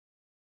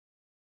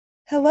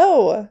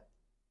Hello,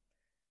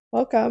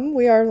 welcome.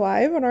 We are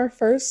live on our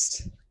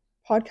first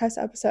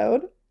podcast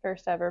episode.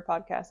 First ever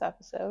podcast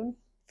episode.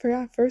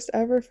 First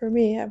ever for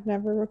me. I've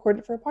never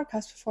recorded for a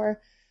podcast before,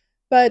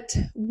 but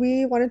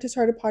we wanted to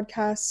start a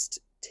podcast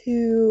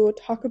to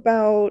talk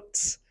about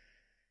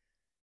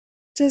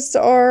just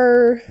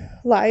our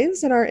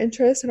lives and our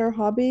interests and our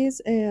hobbies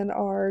and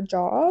our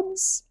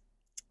jobs.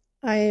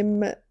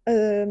 I'm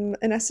an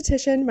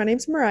esthetician. My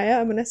name's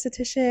Mariah. I'm an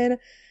esthetician.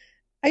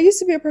 I used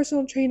to be a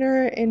personal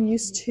trainer and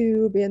used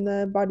to be in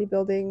the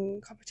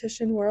bodybuilding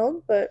competition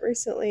world, but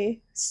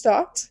recently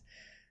stopped.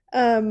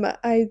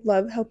 I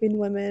love helping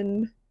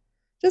women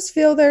just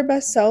feel their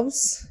best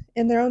selves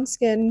in their own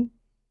skin.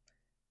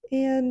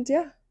 And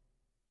yeah.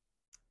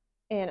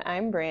 And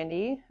I'm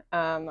Brandy.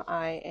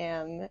 I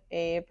am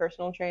a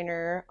personal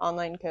trainer,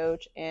 online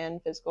coach,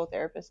 and physical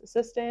therapist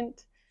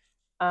assistant.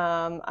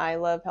 I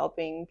love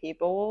helping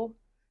people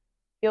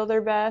feel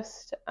their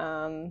best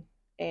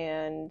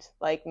and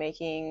like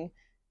making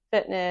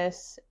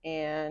fitness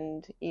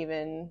and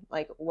even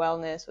like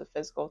wellness with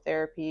physical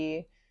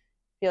therapy,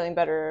 feeling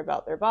better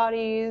about their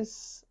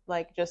bodies,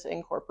 like just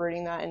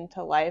incorporating that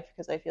into life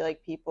because I feel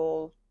like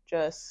people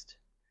just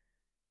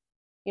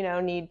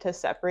need to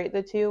separate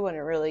the two when it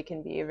really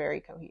can be a very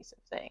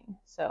cohesive thing.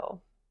 So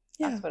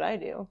Yeah, that's what I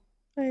do.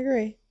 I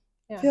agree.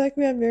 I Yeah. feel like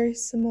we have very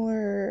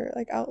similar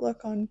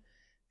outlook on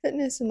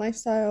fitness and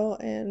lifestyle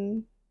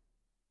and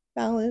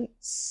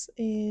balance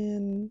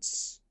and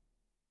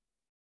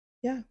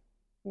yeah.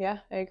 Yeah,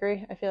 I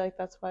agree. I feel like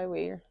that's why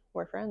we're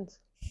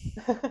friends.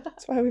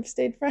 That's why we've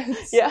stayed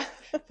friends. Yeah.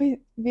 We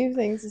view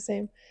things the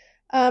same.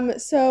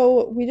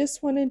 So we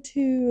just wanted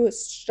to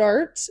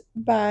start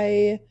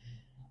by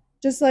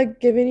just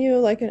giving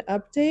you an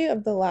update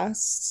of the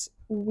last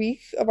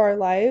week of our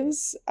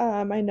lives.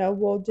 I know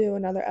we'll do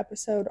another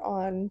episode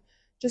on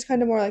just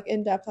kind of more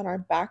in depth on our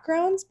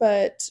backgrounds,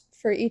 but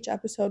for each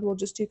episode we'll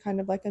just do kind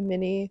of a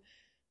mini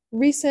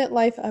recent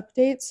life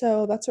update.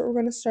 So that's what we're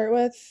going to start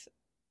with.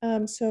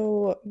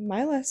 So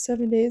my last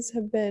 7 days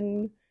have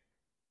been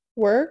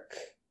work.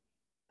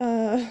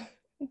 My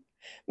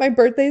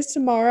birthday's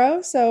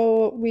tomorrow,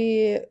 so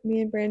me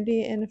and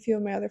Brandy and a few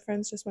of my other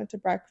friends just went to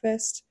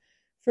breakfast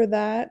for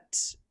that.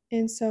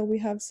 And so we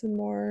have some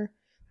more,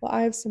 well,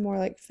 I have some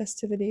more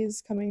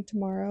festivities coming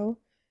tomorrow.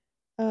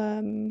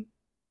 Um,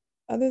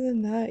 Other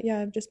than that,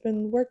 yeah, I've just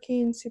been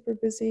working super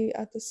busy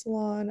at the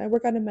salon. I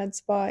work at a med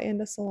spa and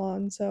a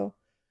salon, so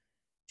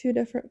two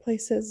different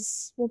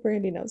places. Well,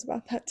 Brandy knows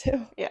about that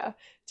too. Yeah.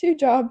 Two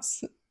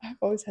jobs. I've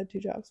always had two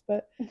jobs,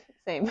 but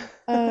Same.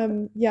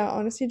 yeah,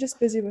 honestly, just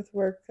busy with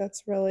work.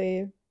 That's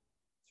really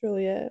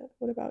it.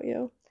 What about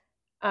you?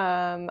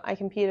 I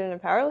competed in a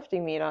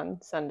powerlifting meet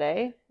on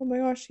Sunday Oh my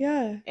gosh,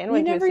 yeah. and You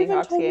went to a never even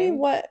Seahawks told me game.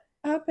 what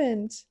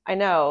happened. I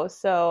know.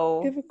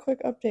 So Give a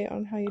quick update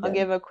on how you I'll did.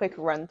 give a quick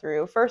run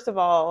through. First of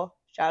all,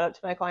 shout out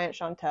to my client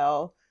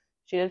Chantel.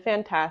 She did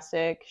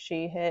fantastic.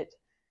 She hit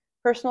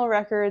personal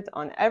records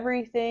on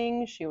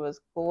everything. She was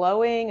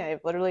glowing.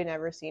 I've literally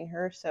never seen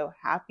her so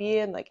happy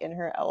and in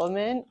her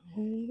element.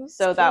 Oh,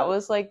 So that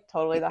was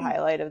totally the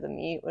highlight of the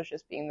meet, was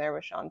just being there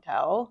with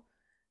Chantel,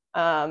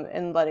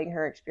 and letting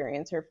her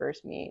experience her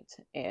first meet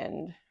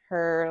and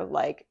her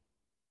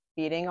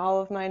beating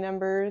all of my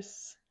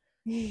numbers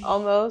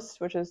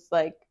almost, which is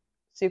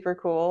super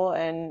cool.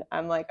 And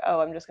I'm like,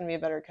 oh, I'm just gonna be a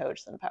better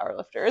coach than a power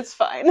lifter. It's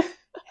fine.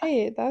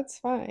 Hey, that's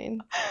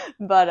fine.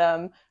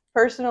 But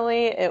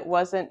personally, it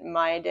wasn't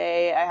my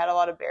day. I had a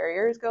lot of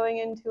barriers going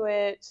into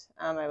it.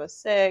 I was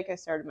sick. I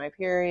started my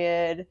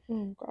period.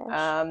 Oh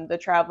gosh. The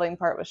traveling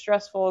part was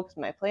stressful because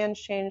my plans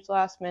changed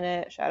last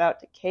minute. Shout out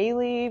to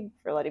Kaylee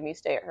for letting me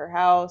stay at her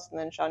house, and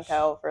then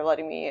Chantel for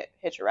letting me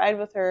hitch a ride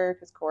with her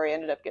because Corey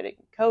ended up getting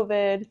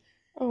COVID.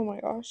 Oh my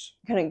gosh.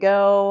 Couldn't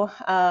go.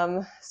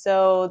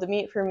 So the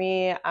meet for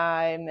me,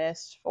 I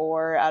missed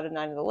 4 out of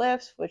 9 of the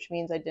lifts, which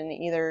means I didn't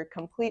either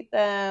complete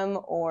them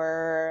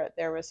or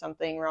there was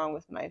something wrong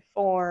with my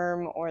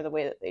form or the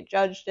way that they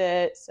judged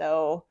it.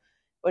 So,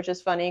 which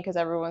is funny because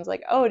everyone's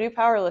like, oh, do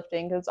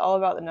powerlifting because it's all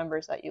about the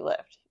numbers that you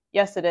lift.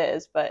 Yes, it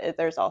is, but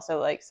there's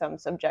also some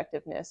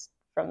subjectiveness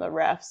from the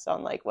refs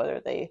on whether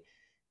they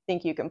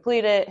think you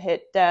complete it,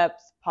 hit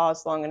depth,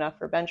 pause long enough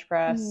for bench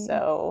press.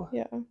 So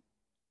Yeah.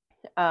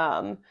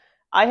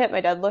 I hit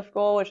my deadlift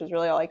goal, which is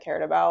really all I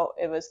cared about.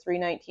 It was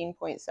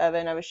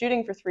 319.7. I was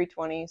shooting for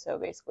 320, so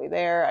basically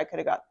there I could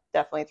have got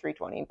definitely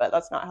 320, but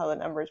that's not how the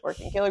numbers work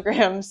in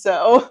kilograms.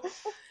 So,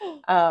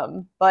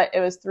 but it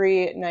was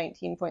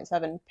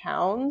 319.7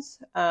 pounds.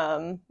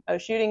 I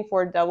was shooting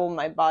for double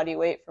my body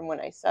weight from when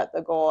I set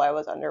the goal. I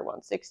was under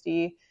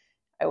 160.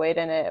 I weighed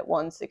in at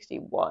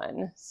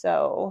 161.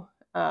 So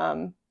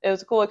it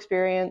was a cool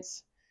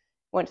experience.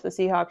 Went to the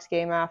Seahawks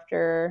game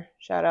after.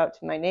 Shout out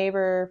to my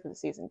neighbor for the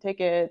season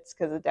tickets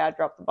because his dad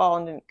dropped the ball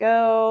and didn't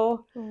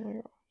go. Oh my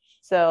gosh.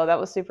 So that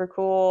was super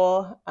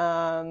cool.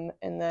 And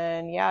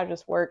then, yeah,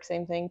 just work,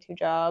 same thing, 2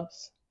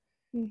 jobs,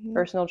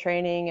 personal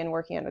training and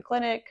working at a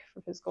clinic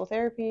for physical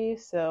therapy.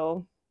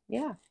 So,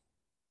 yeah.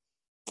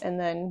 And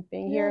then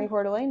being here in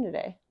Coeur d'Alene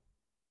today.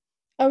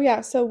 Oh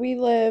yeah, so we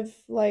live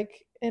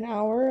an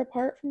hour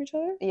apart from each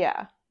other,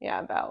 Yeah,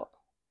 about.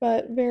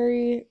 but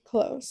very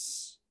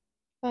close.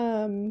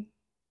 Um,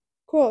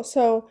 cool.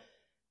 So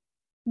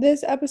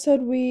this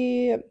episode,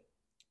 we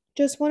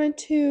just wanted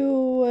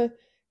to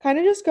kind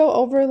of just go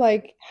over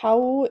like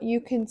how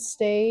you can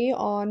stay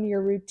on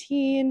your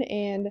routine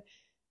and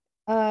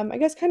I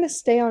guess kind of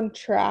stay on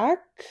track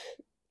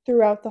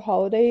throughout the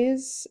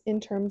holidays in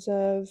terms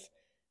of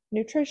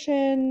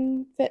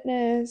nutrition,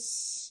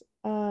 fitness,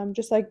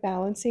 just like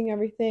balancing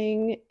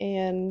everything.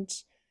 And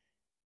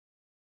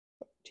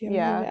do you have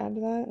anything Yeah. to add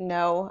to that?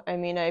 No, I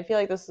mean, I feel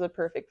like this is a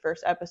perfect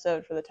first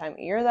episode for the time of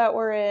year that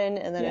we're in,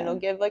 and then it'll Yeah.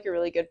 give like a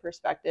really good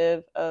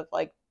perspective of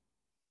like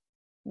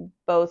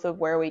both of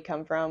where we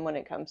come from when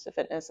it comes to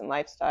fitness and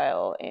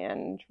lifestyle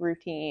and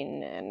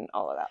routine and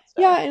all of that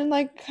Yeah, stuff. and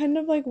like kind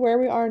of like where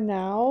we are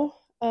now,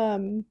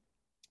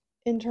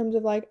 in terms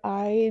of like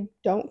I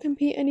don't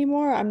compete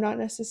anymore. I'm not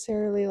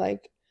necessarily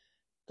like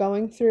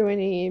going through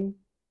any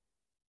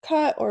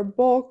cut or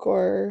bulk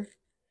or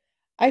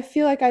I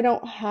feel like I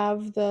don't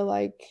have the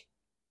like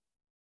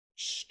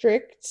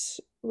strict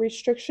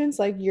restrictions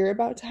like you're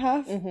about to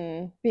have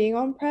Mm-hmm. being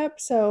on prep.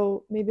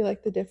 So maybe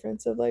like the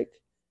difference of like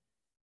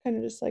kind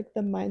of just like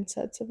the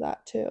mindsets of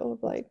that too.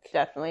 Of like,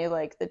 Definitely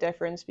like the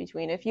difference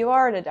between if you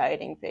are in a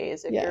dieting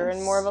phase, if you're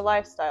in more of a yes.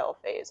 lifestyle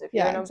phase, if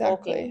you're Yeah, in a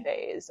bulking exactly.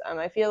 phase.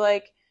 I feel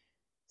like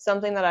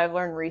something that I've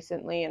learned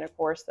recently in a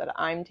course that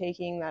I'm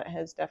taking that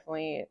has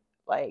definitely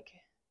like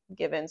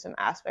given some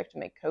aspect to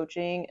my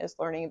coaching is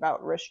learning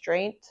about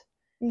restraint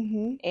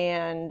Mm-hmm.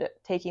 and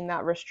taking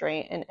that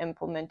restraint and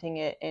implementing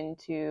it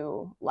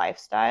into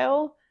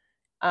lifestyle.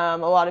 A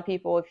lot of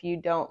people, if you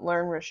don't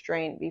learn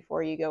restraint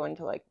before you go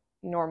into like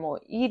normal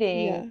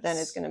eating, then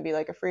it's Yes. going to be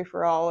like a free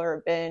for all or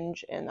a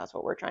binge, and that's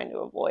what we're trying to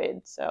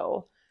avoid.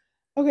 So,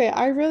 Okay,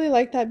 I really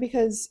like that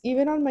because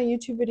even on my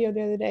YouTube video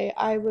the other day,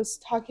 I was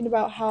talking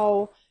about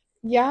how,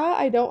 yeah,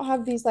 I don't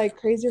have these like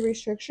crazy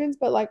restrictions,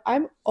 but like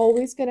I'm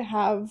always gonna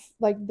have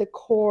like the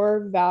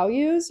core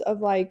values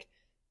of like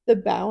the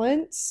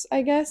balance,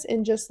 I guess,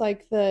 and just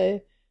like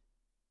the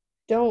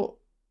don't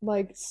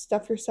like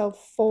stuff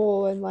yourself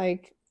full and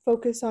like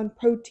focus on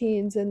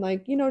proteins and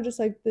like, just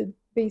like the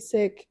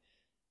basic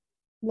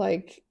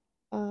like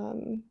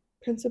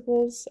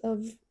principles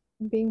of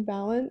being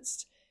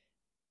balanced.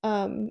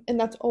 And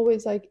that's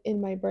always like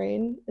in my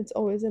brain. It's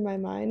always in my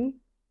mind,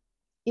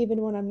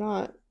 even when I'm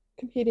not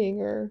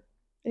competing or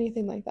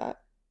anything like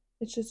that.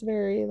 It's just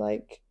very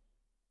like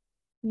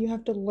you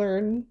have to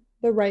learn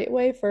the right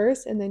way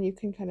first, and then you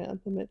can kind of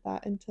implement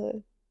that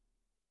into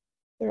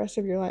the rest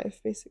of your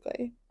life,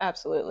 basically.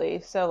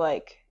 absolutely. So,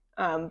 like,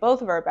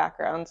 both of our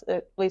backgrounds,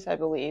 at least I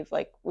believe,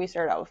 like, we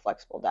started out with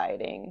flexible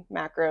dieting,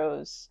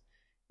 macros.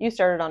 You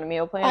started on a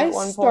meal plan I at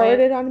one point.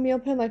 started on a meal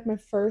plan, like my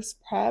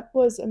first prep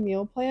was a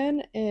meal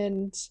plan,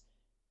 and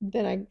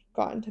then I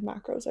got into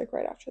macros like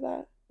right after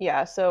that.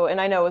 Yeah, so,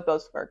 and I know with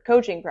both of our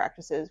coaching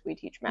practices, we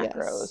teach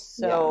macros. Yes.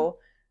 Yeah. So,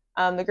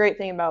 the great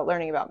thing about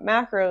learning about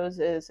macros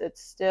is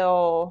it's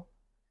still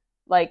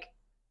like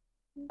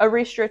a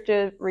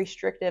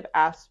restrictive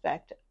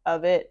aspect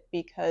of it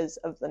because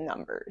of the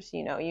numbers.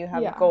 You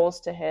have Yeah. goals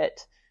to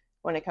hit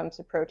when it comes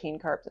to protein,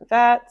 carbs, and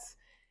fats,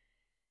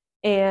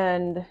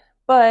 and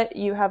but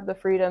you have the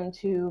freedom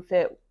to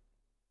fit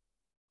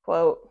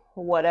quote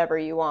whatever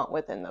you want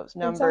within those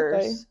Exactly.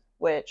 numbers,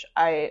 which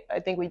I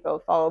think we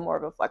both follow more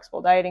of a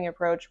flexible dieting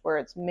approach where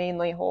it's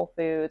mainly whole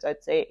foods.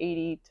 I'd say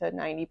 80 to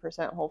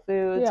 90% whole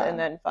foods and Yeah.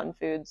 then fun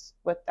foods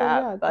with But that.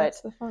 yeah, But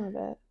that's the fun of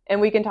it.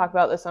 and we can talk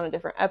about this on a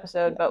different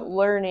episode, Yeah. but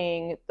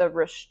learning the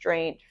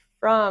restraint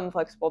from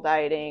flexible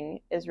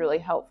dieting is really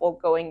helpful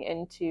going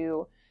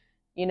into,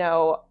 you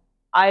know,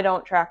 I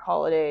don't track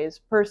holidays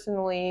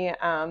personally.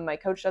 My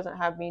coach doesn't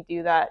have me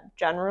do that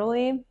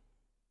generally,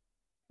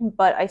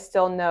 but I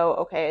still know,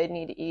 okay, I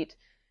need to eat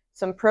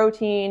some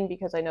protein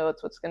because I know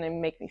it's what's going to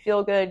make me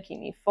feel good, keep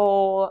me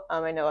full.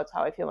 I know that's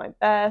how I feel my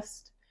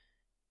best.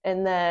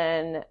 And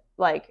then,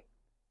 like,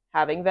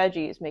 having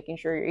veggies, making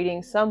sure you're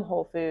eating some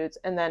whole foods,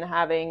 and then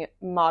having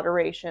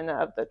moderation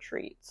of the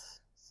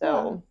treats.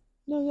 Yeah. So,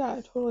 No, yeah,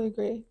 I totally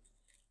agree.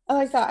 I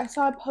like that. I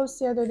saw a post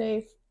the other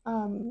day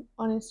on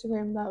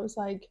Instagram that was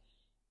like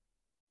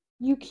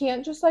you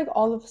can't just like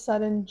all of a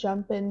sudden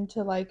jump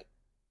into like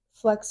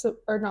flexible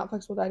or not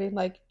flexible dieting,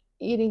 like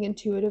eating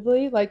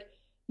intuitively. Like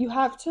you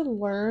have to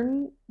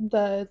learn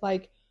the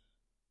like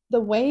the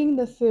weighing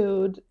the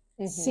food,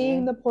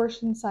 seeing mm-hmm, the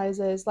portion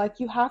sizes. Like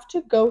you have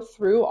to go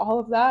through all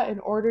of that in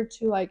order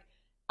to like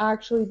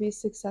actually be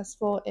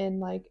successful in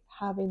like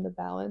having the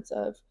balance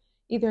of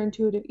either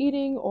intuitive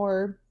eating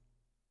or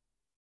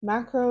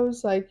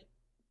macros. Like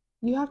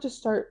you have to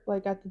start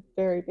like at the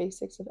very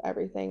basics of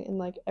everything and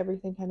like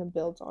everything kind of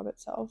builds on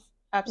itself.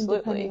 And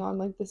depending absolutely. on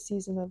like the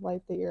season of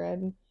life that you're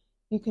in,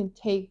 you can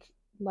take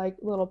like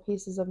little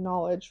pieces of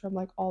knowledge from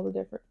like all the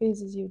different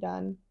phases you've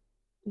done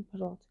and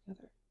put it all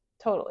together.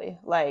 Totally.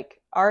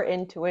 Like, our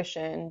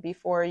intuition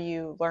before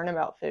you learn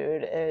about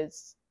food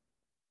is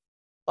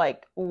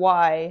like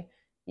why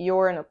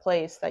you're in a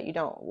place that you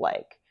don't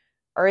like.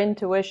 Our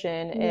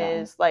intuition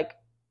Yeah. is like,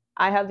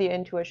 I have the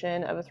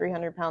intuition of a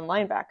 300-pound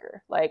linebacker.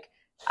 Like,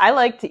 I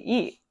like to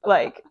eat.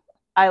 Like,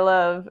 I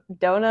love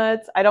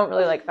donuts. I don't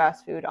really like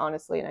fast food,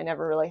 honestly, and I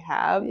never really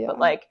have. Yeah. But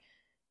like,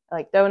 I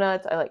like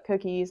donuts. I like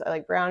cookies. I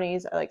like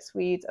brownies. I like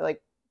sweets. I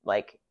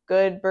like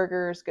good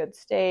burgers, good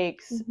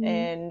steaks. Mhm.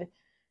 And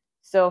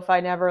so if I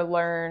never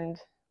learned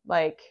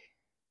like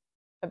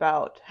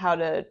about how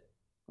to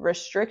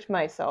restrict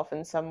myself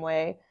in some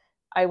way,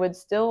 I would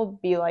still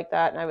be like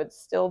that, and I would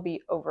still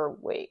be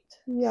overweight.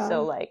 Yeah.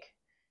 So like,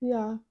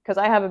 Yeah. because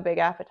I have a big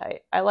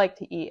appetite. I like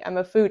to eat. I'm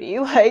a foodie.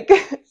 Like,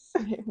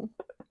 Same.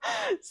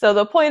 so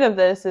the point of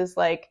this is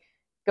like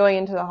going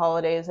into the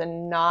holidays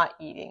and not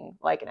eating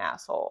like an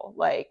asshole.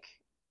 Like,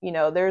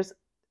 there's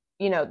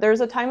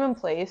a time and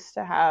place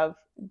to have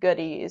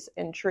goodies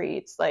and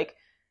treats. Like,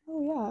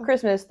 Oh yeah.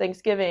 Christmas,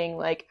 Thanksgiving,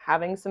 like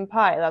having some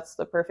pie. That's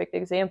the perfect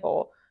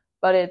example.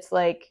 But it's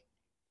like,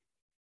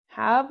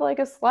 have like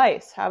a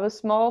slice, have a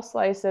small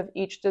slice of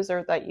each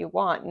dessert that you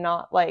want,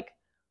 not like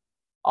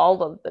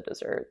all of the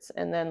desserts,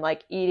 and then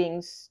like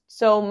eating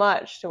so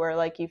much to where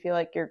like you feel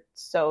like you're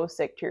so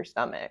sick to your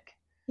stomach.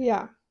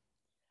 Yeah.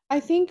 I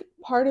think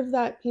part of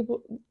that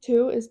people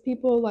too is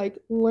people like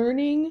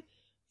learning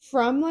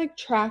from like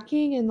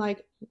tracking and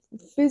like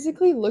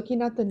physically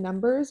looking at the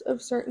numbers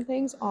of certain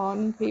things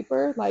on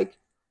paper, like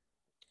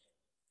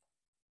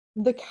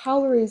the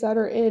calories that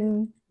are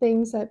in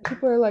things that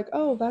people are like,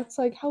 oh, that's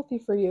like healthy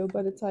for you.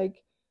 But it's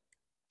like,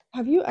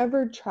 have you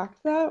ever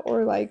tracked that?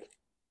 Or like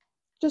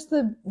just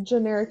the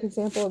generic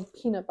example of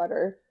peanut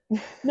butter.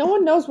 No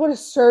one knows what a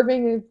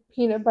serving of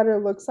peanut butter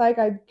looks like.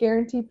 I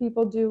guarantee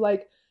people do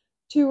like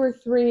 2 or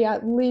 3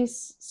 at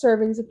least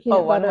servings of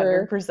peanut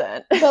butter.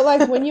 100%. But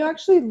like when you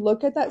actually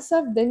look at that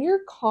stuff, then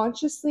you're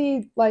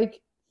consciously like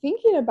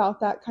thinking about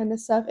that kind of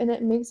stuff, and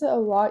it makes it a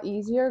lot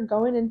easier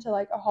going into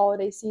like a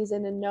holiday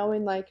season and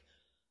knowing like,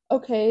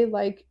 okay,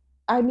 like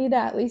I need to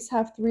at least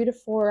have 3 to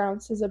 4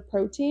 ounces of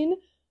protein.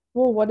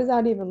 Well, what does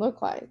that even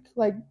look like?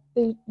 Like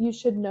you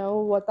should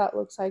know what that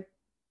looks like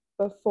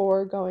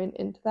before going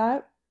into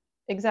that.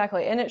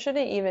 Exactly. And it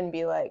shouldn't even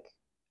be like,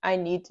 I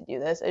need to do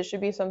this. It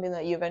should be something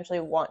that you eventually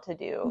want to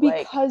do.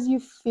 Because you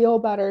feel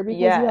better,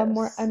 because you have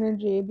more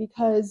energy,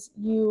 because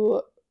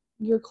your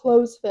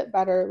clothes fit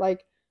better.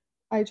 Like,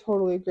 I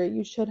totally agree.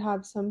 You should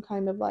have some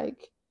kind of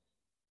like,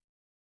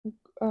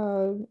 I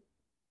don't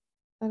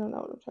know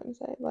what I'm trying to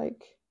say.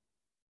 Like,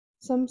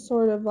 some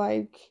sort of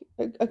like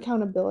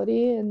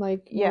accountability and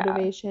like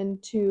motivation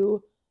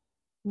to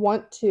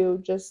want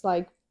to just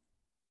like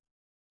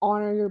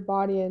honor your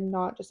body and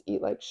not just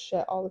eat like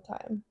shit all the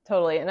time.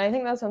 Totally. And I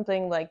think that's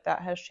something like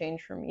that has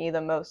changed for me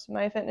the most in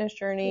my fitness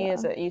journey.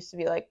 Is it used to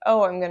be like,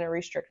 oh, I'm going to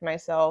restrict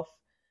myself.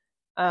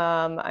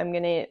 I'm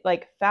going to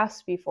like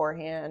fast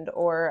beforehand,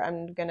 or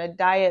I'm going to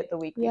diet the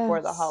week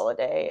before the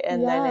holiday.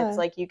 And then it's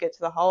like you get to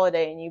the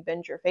holiday and you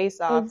binge your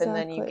face off, and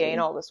then you gain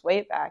all this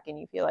weight back and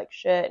you feel like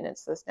shit, and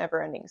it's this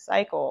never ending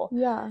cycle.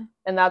 Yeah.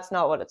 And that's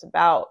not what it's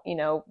about.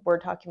 We're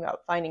talking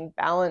about finding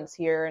balance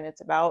here, and it's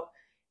about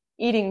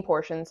eating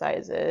portion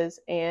sizes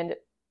and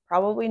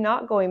probably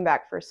not going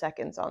back for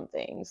seconds on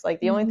things. Like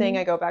the only thing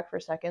I go back for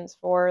seconds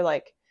for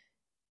like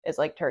is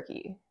like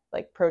turkey,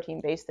 like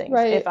protein-based things.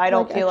 Right, if I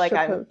don't like feel like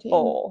I'm protein.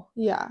 full.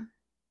 Yeah.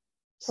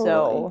 Totally.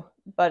 So,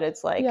 but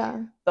it's like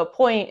the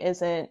point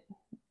isn't,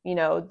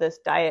 this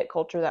diet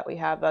culture that we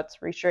have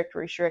that's restrict,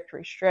 restrict,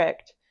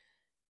 restrict,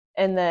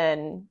 and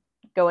then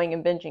going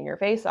and binging your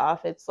face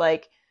off. It's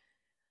like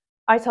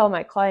I tell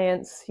my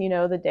clients,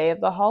 the day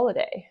of the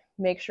holiday,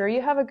 make sure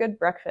you have a good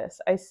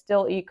breakfast. I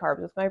still eat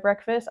carbs with my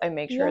breakfast. I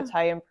make sure it's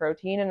high in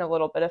protein and a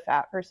little bit of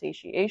fat for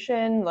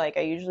satiation. Like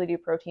I usually do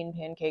protein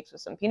pancakes with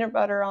some peanut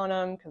butter on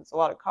them because it's a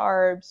lot of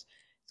carbs.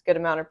 It's a good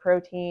amount of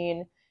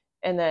protein.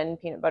 And then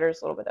peanut butter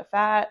is a little bit of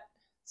fat.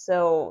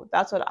 So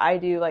that's what I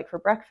do like for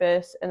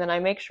breakfast. And then I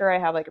make sure I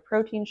have like a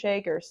protein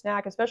shake or a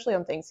snack, especially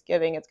on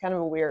Thanksgiving. It's kind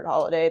of a weird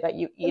holiday that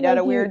you eat at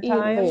a weird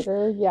time.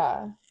 Later,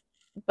 yeah.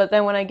 But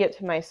then when I get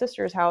to my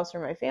sister's house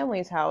or my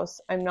family's house,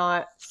 I'm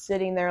not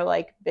sitting there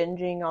like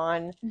binging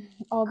on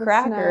all the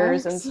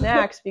crackers and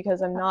snacks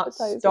because I'm not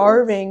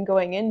starving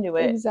going into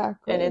it.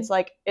 Exactly. And it's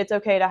like, it's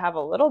okay to have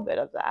a little bit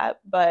of that.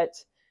 But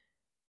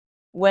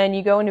when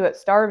you go into it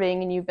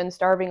starving and you've been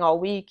starving all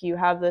week, you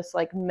have this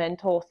like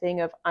mental thing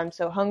of, I'm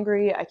so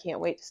hungry, I can't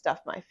wait to stuff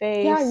my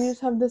face. Yeah, you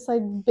just have this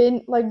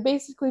like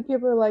basically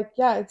people are like,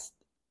 yeah, it's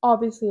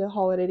obviously a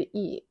holiday to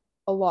eat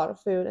a lot of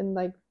food, and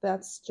like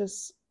that's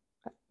just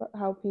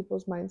how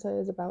people's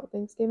mindset is about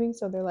Thanksgiving.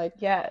 So they're like,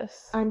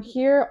 yes, I'm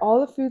here, all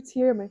the food's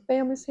here, my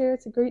family's here,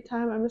 it's a great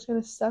time, I'm just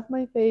gonna stuff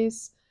my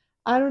face,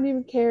 I don't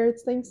even care,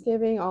 it's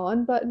Thanksgiving, I'll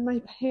unbutton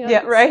my pants.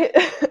 Yeah, right.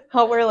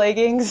 I'll wear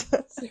leggings.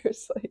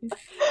 Seriously.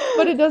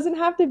 But it doesn't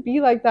have to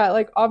be like that.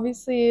 Like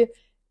obviously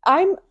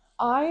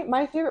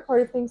my favorite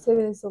part of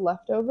Thanksgiving is the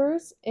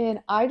leftovers, and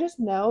I just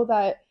know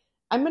that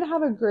I'm gonna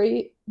have a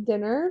great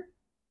dinner,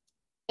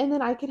 and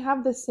then I can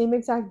have the same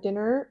exact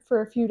dinner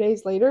for a few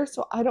days later,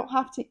 so I don't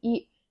have to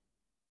eat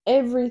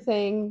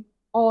everything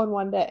all in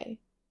one day.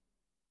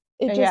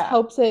 It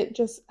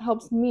just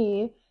helps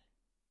me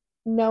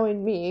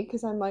knowing me,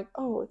 because I'm like,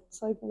 oh,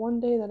 it's like one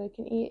day that I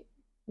can eat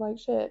like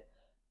shit.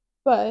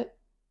 But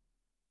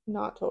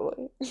not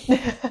totally.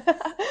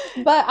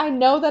 But I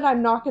know that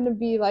I'm not going to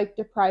be like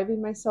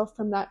depriving myself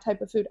from that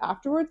type of food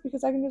afterwards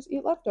because I can just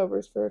eat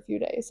leftovers for a few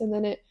days and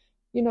then it,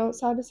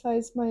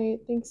 satisfies my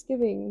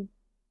Thanksgiving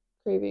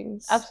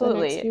cravings the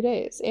next Absolutely. few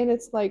days. And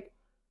it's like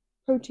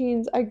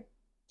proteins. I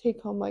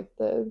take home like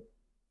the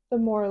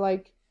more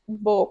like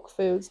bulk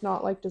foods,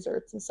 not like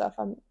desserts and stuff.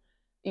 I'm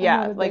not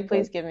Yeah, a like big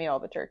please like give me all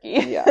the turkey.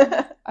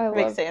 yeah. I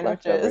Make love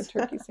leftover sandwiches.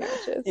 turkey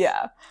sandwiches.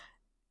 Yeah.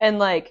 And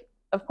like,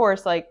 of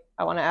course, like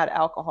I want to add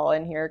alcohol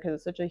in here because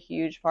it's such a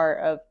huge part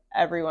of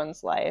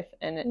everyone's life.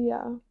 And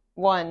Yeah.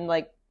 one,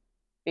 like,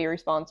 be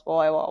responsible.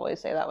 I will always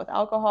say that with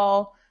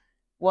alcohol.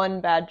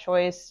 One bad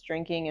choice,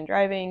 drinking and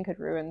driving, could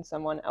ruin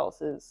someone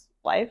else's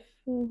life.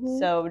 Mhm.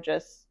 So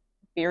just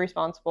be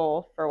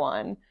responsible for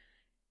one.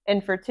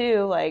 And for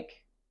two,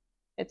 like,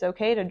 it's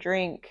okay to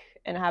drink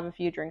and have a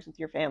few drinks with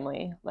your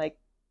family. Like,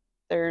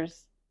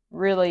 there's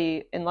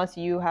really, unless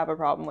you have a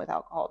problem with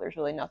alcohol, there's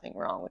really nothing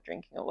wrong with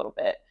drinking a little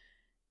bit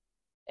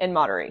in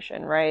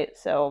moderation, right?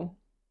 So,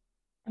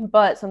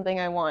 but something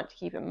I want to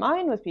keep in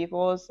mind with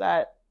people is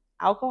that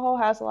alcohol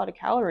has a lot of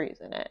calories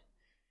in it.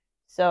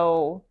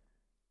 So,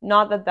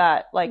 not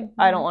that like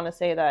I don't Mhm. want to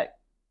say that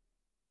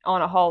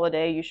on a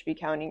holiday you should be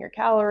counting your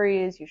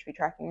calories, you should be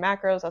tracking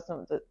macros. That's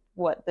not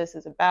what this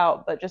is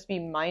about, but just be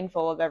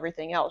mindful of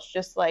everything else.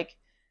 Just like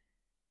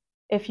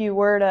if you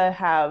were to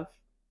have,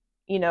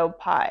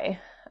 pie,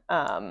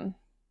 um,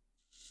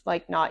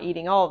 like not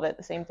eating all of it,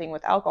 the same thing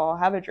with alcohol.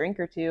 Have a drink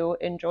or two,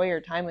 enjoy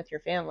your time with your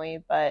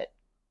family, but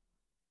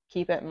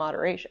keep it in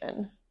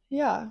moderation.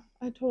 Yeah,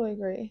 I totally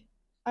agree.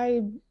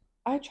 I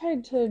I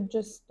tried to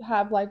just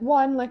have like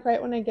one like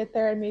right when I get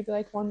there and maybe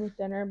like one with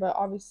dinner, but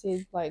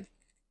obviously like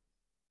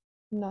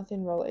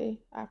nothing really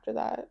after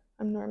that.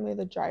 I'm normally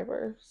the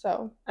driver,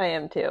 so I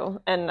am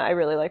too. And I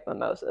really like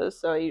mimosas,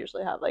 so I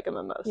usually have like a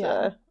yeah,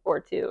 mimosa or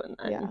two and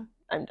then yeah.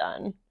 I'm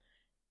done.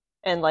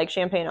 And like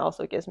champagne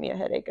also gives me a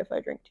headache if I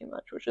drink too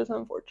much, which is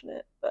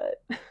unfortunate,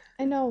 but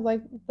I know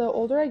like the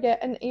older I get,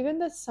 and even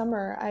this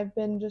summer, I've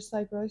been just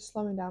like really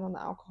slowing down on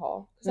the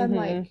alcohol because I'm mhm.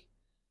 like,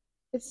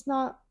 it's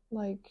not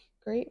like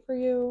great for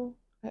you.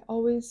 The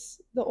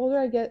older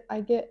I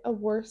get a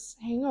worse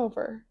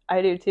hangover.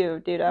 I do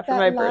too, dude, after That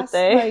my lasts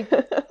birthday. like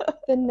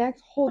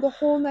the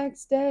whole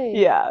next day.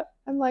 Yeah,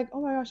 I'm like,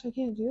 oh my gosh, I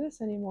can't do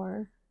this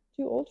anymore.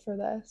 Too old for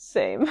this.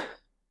 same.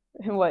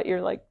 And what,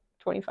 you're like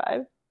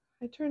 25?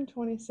 I turn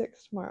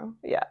 26 tomorrow.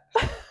 Yeah.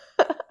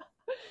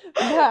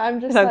 But I'm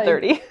And just I'm like,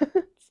 30.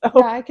 yeah,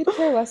 So, I could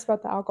care less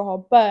about the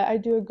alcohol, but I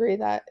do agree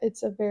that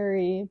it's a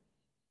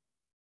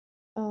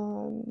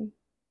um,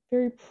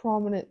 very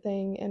prominent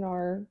thing in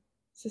our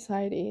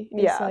society.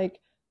 It's yeah. like, let's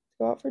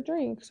go out for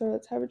drinks or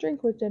let's have a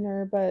drink with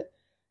dinner, but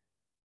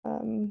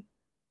um,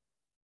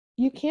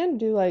 you can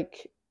do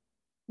like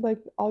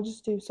I'll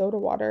just do soda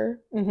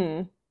water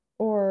Mhm.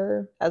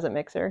 or As a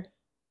mixer.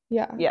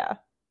 yeah, Yeah.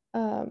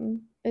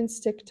 and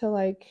stick to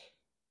like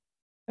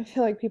I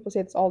feel like people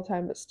say this all the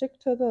time, but stick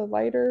to the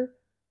lighter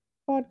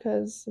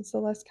vodkas. It's the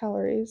less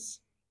calories.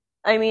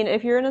 I mean,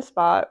 if you're in a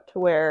spot to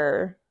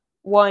where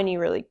one you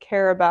really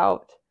care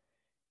about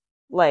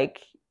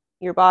like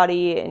your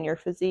body and your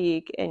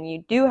physique and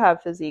you do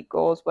have physique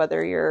goals,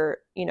 whether you're,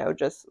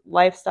 just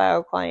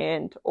lifestyle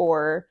client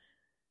or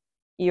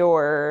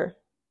you're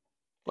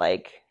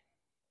like,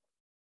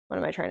 what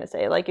am I trying to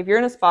say? Like if you're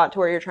in a spot to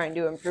where you're trying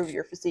to improve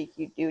your physique,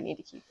 you do need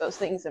to keep those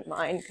things in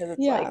mind because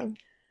it's Yeah, like,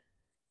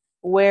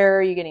 where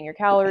are you getting your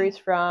calories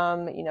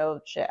from?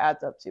 Shit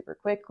adds up super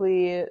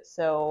quickly.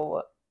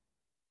 So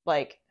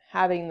like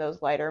having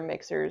those lighter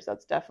mixers,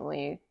 that's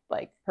definitely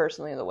like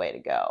personally the way to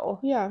go.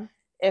 yeah,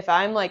 If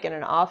I'm like in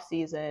an off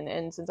season,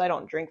 and since I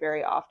don't drink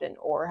very often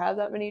or have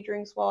that many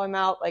drinks while I'm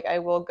out, like I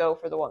will go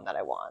for the one that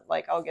I want.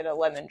 Like I'll get a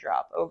lemon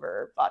drop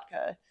over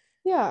vodka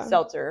yeah,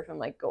 seltzer if I'm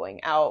like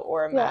going out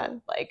or I'm yeah. at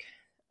like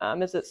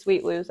is it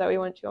Sweet Lou's that we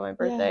went to on my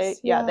birthday?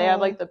 Yes, Yeah, they have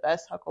yeah. like the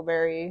best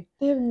huckleberry.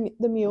 They have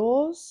the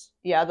mules.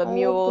 Yeah, the I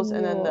love the mules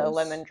and then the mules.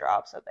 lemon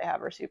drops that they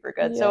have are super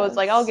good. So it's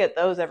like I'll Yes. get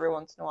those every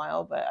once in a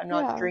while, but I'm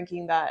not Yeah,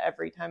 drinking that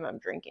every time I'm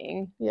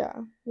drinking.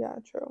 yeah, yeah,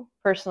 true.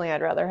 Personally,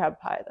 I'd rather have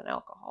pie than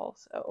alcohol.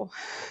 So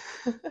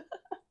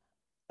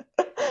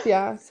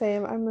Yeah,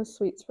 same. I'm a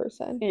sweets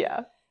person.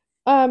 yeah.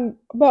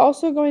 But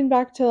also going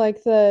back to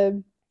like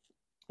the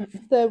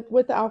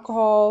with the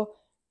alcohol,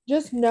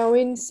 just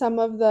knowing some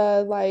of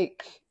the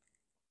like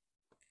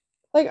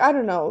I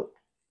don't know,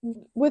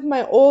 with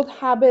my old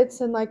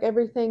habits and like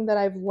everything that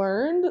I've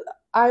learned,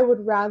 I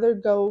would rather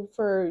go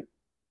for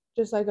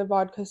just like a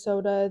vodka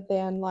soda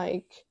than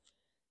like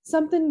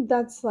something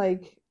that's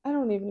like I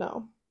don't even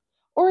know.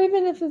 Or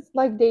even if it's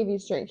like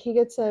Davy's drink, he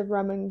gets a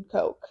rum and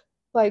coke.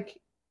 Like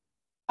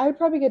I'd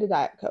probably get a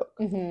diet coke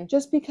Mm-hmm.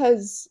 just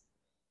because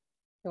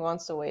Who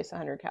wants to waste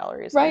 100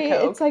 calories on right,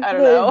 it's Coke? like I don't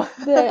the know.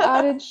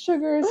 added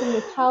sugars and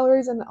the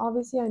calories and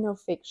obviously I know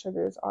fake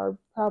sugars are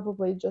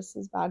probably just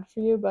as bad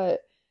for you,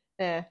 but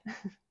Eh.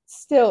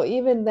 still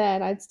even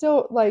then I'd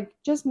still like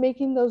just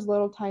making those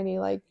little tiny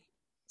like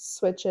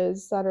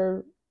switches that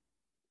are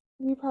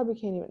you probably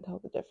can't even tell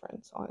the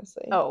difference,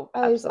 honestly. Oh,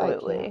 At least I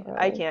absolutely. can't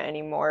I really. can't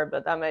anymore,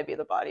 but that might be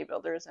the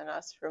bodybuilders in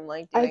us from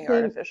like I doing think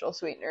artificial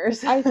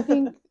sweeteners. I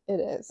think it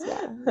is,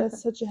 yeah.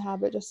 That's such a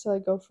habit just to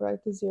like go for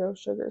like the zero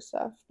sugar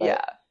stuff.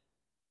 But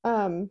Yeah.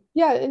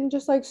 yeah, and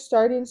just like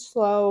starting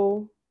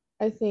slow,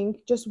 I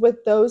think just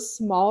with those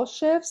small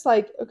shifts,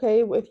 like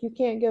okay, if you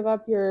can't give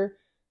up your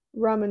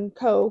rum and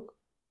Coke,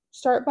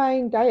 start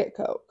buying Diet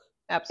Coke.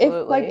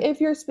 Absolutely. If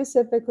you're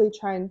specifically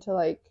trying to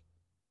like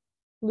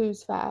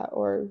lose fat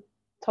or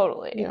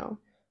you Totally. know,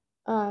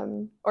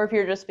 Or if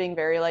you're just being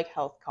very like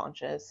health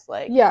conscious,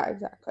 yeah,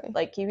 exactly.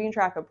 like keeping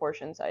track of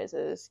portion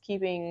sizes,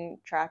 keeping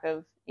track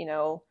of,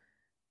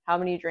 how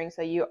many drinks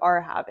that you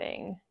are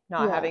having,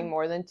 not Yeah. having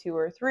more than 2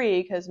 or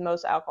 3, because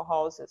most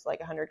alcohols is like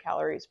 100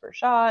 calories per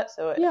shot.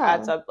 So it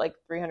adds Yeah. up like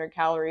 300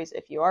 calories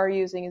if you are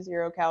using a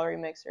 0 calorie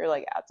mixer,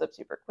 like adds up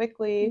super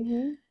quickly.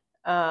 hmm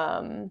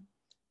Um,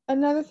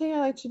 Another thing I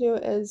like to do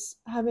is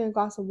having a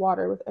glass of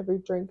water with every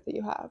drink that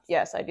you have.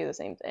 yes, I do the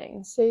same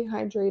thing. Stay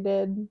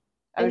hydrated.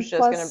 I was And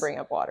just going to plus, bring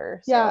up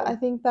water. yeah, I So,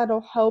 think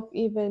that'll help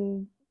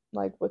even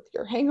like with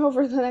your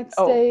hangover the next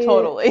oh, day.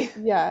 totally.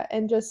 Yeah,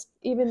 and just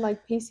even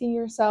like pacing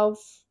yourself,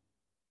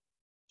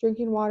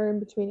 drinking water in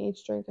between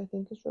each drink, I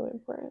think is really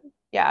important.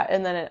 Yeah,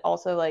 and then it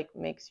also like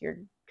makes your,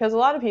 because a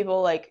lot of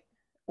people like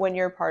when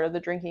you're part of the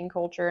drinking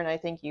culture, and I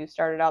think you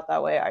started out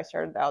that way, I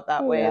started out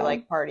that Oh way, yeah.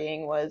 like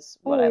partying was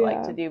what Oh I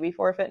like to yeah. do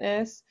before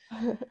fitness.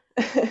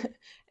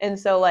 And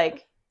so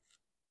like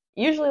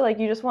usually like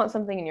you just want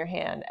something in your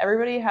hand.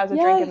 Everybody has a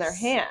drink in their Yes,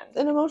 hand.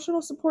 an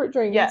emotional support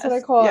drink. That's what I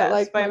Yes, call it. yes,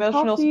 Like my my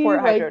emotional coffee,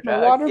 support hydro like my jug.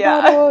 water Yeah.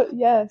 bottle.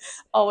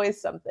 Yes.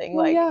 Always something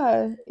Well, like,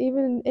 yeah,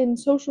 even in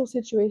social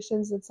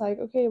situations, it's like,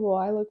 okay, well,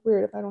 I look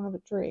weird if I don't have a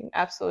drink.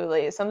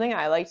 absolutely. Something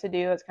I like to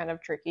do that's kind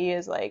of tricky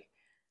is like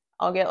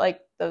I'll get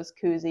like those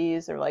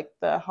koozies or like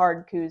the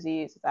hard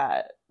koozies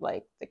that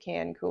like the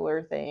can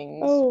cooler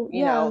things, Oh,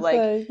 yeah,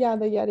 like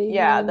the Yeti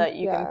yeah, one. that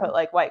you can Yeah. put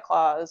like White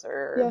Claws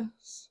or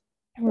Yes.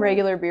 Yeah.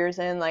 regular beers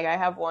in. Like I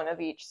have one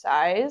of each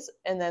size,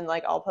 and then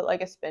like I'll put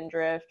like a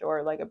Spindrift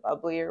or like a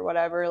bubbly or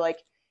whatever like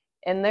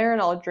in there,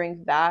 and I'll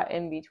drink that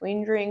in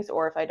between drinks.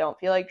 Or if I don't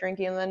feel like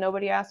drinking, then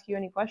nobody asks you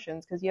any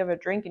questions because you have a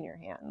drink in your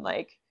hand.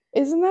 Like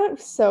Isn't that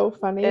so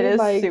it funny?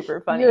 is Like,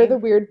 super you're the funny.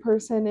 weird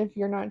person if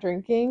you're not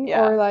drinking, Yeah,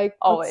 or like,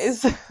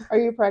 always. are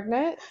you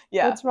pregnant?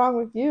 Yeah. What's wrong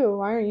with you?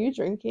 Why aren't you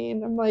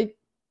drinking? I'm like,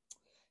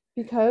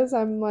 because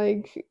I'm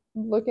like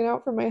looking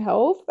out for my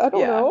health. I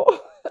don't Yeah. know.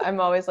 I'm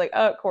always like,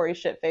 oh, Corey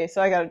shit face,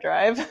 so I gotta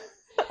drive.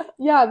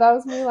 Yeah, that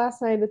was me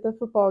last night at the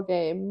football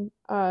game.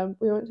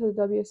 We went to the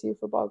WSU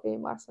football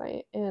game last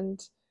night, and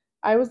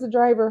I was the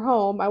driver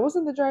home. I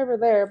wasn't the driver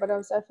there, but I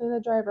was definitely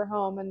the driver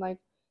home. And like,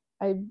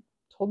 I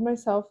told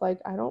myself, like,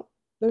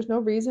 there's no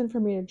reason for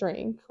me to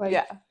drink.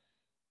 Like, Yeah,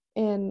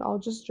 and I'll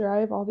just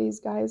drive all these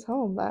guys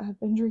home that have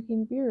been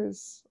drinking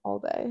beers all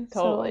day.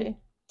 So, totally.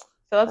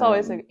 So that's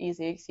always um, an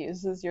easy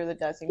excuse is you're the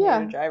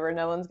designated yeah. driver.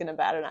 No one's gonna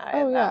bat an eye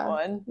Oh at that yeah.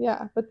 one.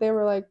 Yeah. But they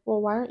were like,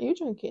 well, why aren't you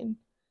drinking?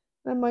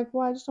 And I'm like,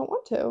 well, I just don't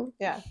want to.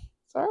 Yeah.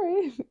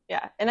 Sorry.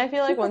 Yeah. And I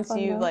feel like Super once fun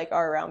you though. like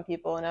are around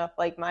people enough,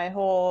 like my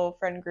whole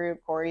friend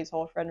group, Corey's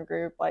whole friend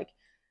group, like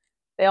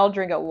they all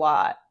drink a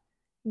lot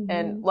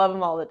and hmm love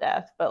them all to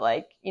death, but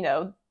like,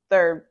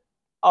 they're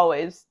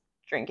always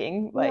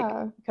drinking. Like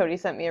Yeah. Cody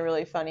sent me a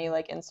really funny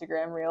like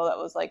Instagram reel that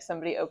was like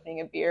somebody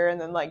opening a beer and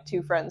then like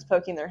two friends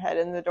poking their head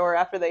in the door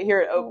after they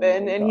hear it Oh open,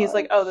 my and he's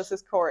like, "Oh, gosh. this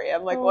is Corey."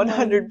 I'm like Oh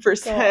my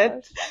 100%.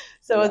 gosh.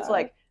 So it's Yeah.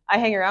 like I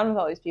hang around with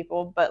all these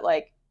people, but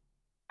like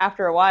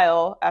after a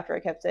while, after I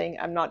kept saying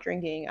I'm not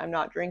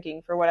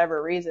drinking for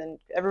whatever reason,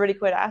 everybody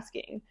quit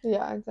asking.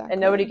 Yeah,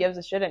 And nobody exactly. gives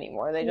a shit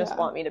anymore. They just Yeah.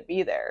 want me to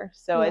be there.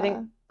 So I think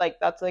Yeah. like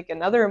that's like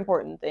another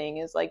important thing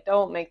is like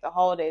don't make the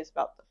holidays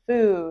about the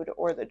food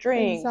or the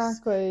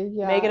drinks. Exactly.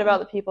 Make it Yeah. about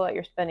the people that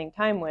you're spending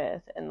time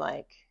with, and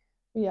like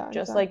Yeah,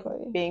 just like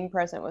exactly. being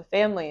present with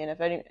family. And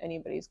if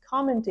anybody's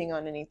commenting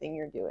on anything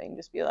you're doing,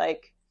 just be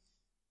like,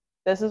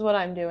 this is what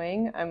I'm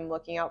doing. I'm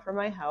looking out for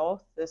my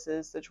health. This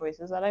is the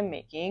choices that I'm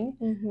making.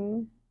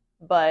 hmm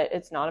But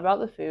it's not about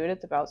the food.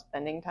 It's about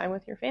spending time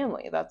with your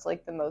family. That's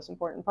like the most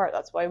important part.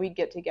 That's why we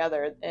get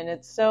together. And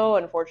it's so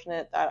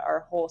unfortunate that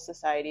our whole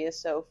society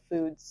is so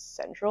food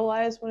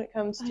centralized when it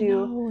comes I to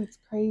know, it's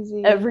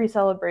crazy. every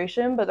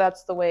celebration, but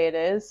that's the way it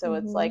is. So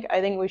it's hmm like,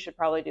 I think we should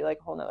probably do like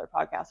a whole nother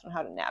podcast on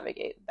how to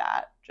navigate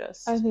that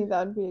just I think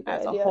that would be a good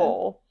as a idea.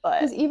 whole.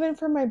 But Because even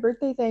for my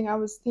birthday thing, I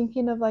was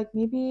thinking of like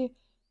maybe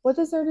what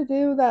is there to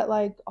do that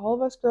like all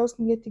of us girls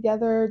can get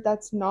together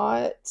that's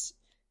not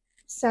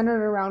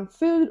centered around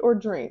food or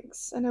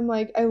drinks. And I'm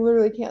like, I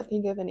literally can't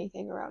think of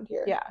anything around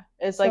here. yeah,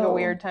 it's like a So,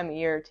 weird time of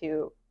year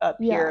too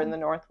up here yeah, in the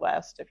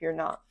Northwest. If you're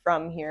not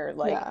from here,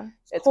 like yeah.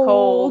 it's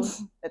cold,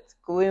 Cold, it's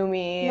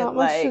gloomy, not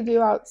much to like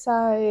do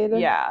outside.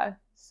 yeah.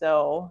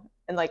 So,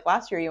 and like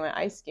last year you went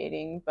ice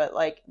skating, but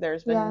like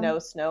there's been Yeah, no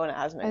snow and it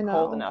hasn't I been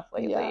cold know. enough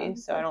Yeah, lately.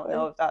 So I don't exactly.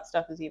 know if that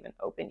stuff is even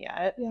open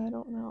yet. Yeah, I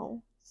don't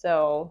know.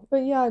 So,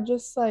 But yeah,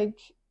 just like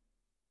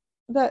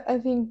that, I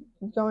think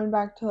going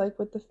back to like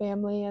with the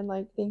family and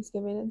like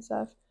Thanksgiving and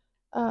stuff,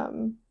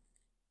 um,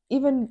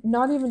 even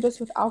not even just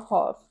with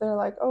alcohol, if they're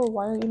like, oh,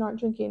 why are you not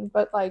drinking,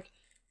 but like,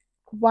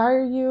 why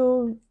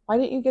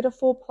didn't you get a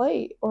full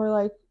plate, or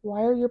like,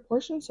 why are your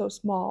portions so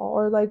small,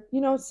 or like,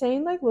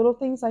 saying like little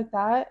things like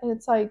that. And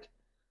it's like,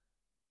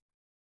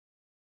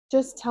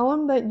 just tell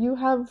them that you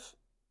have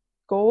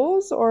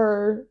goals,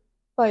 or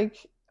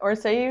like, Or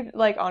say you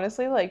like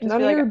honestly like just none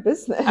be of like your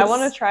I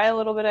want to business. try a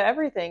little bit of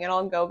everything and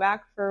I'll go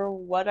back for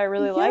what I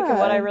really like and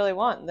what I Yeah, really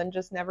want, and then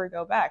just never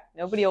go back.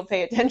 Nobody will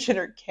pay attention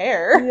or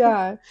care.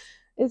 yeah,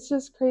 it's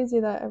just crazy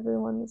that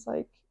everyone is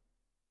like,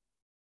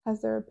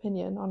 has their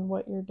opinion on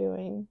what you're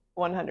doing.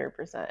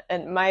 100%.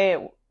 And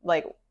my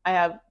like I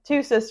have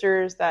two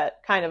sisters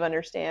that kind of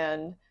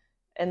understand,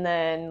 and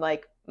then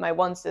like my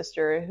one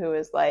sister who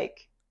is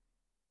like,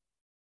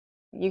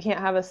 you can't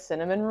have a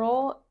cinnamon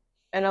roll,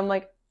 and I'm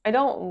like, I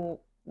don't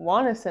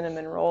want a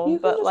cinnamon roll, You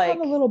can but just have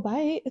a like little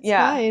bite. It's yeah,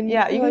 fine.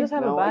 yeah, you You're can like, just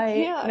have a no, I bite.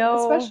 can't. No,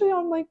 Especially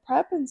on like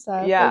prep and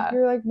stuff. Like, yeah,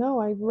 you're like, no,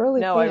 I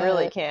really no, I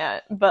really can't.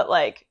 can't. But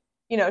like,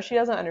 she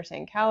doesn't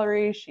understand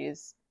calories.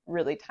 She's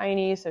really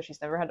tiny, so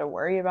she's never had to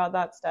worry about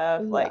that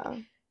stuff. Like, Yeah.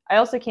 I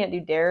also can't do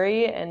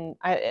dairy, and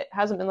it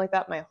hasn't been like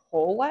that my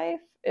whole life.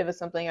 It was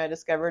something I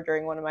discovered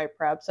during one of my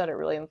preps that it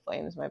really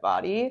inflames my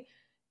body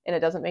and it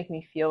doesn't make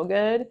me feel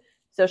good.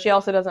 So she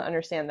also doesn't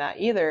understand that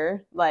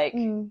either. Like,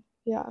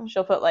 Yeah.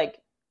 she'll put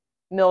like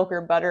milk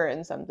or butter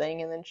in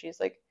something, and then she's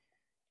like,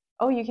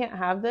 "Oh, you can't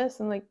have this."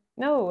 I'm like,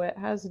 "No, it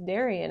has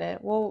dairy in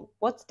it." Well,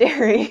 what's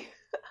dairy?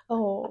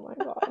 Oh my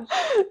gosh.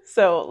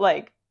 So,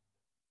 like,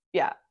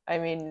 yeah, I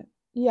mean,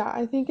 Yeah,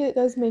 I think it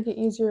does make it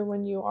easier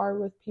when you are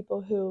with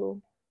people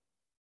who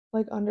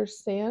like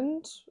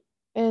understand,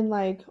 and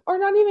like, or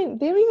not even,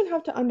 they don't even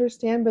have to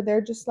understand, but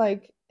they're just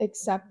like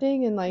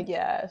accepting and like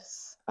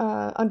yes.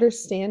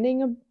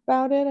 understanding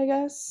about it, I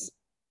guess.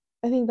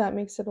 I think that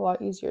makes it a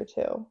lot easier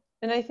too.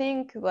 And I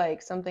think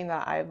like something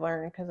that I've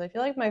learned, because I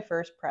feel like my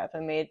first prep, I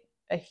made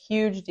a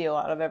huge deal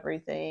out of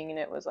everything, and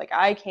it was like,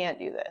 I can't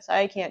do this,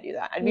 I can't do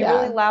that. I'd be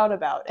really Yeah, loud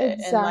about it,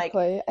 and like,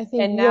 exactly. I think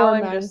and now your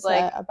I'm just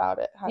like, mindset about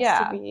it has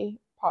to yeah. be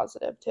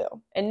positive too.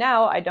 And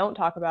now I don't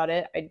talk about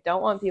it. I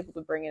don't want people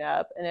to bring it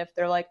up. And if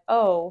they're like,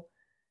 oh,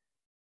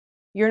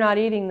 you're not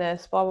eating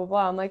this, blah, blah,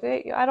 blah, I'm like,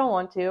 hey, I don't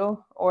want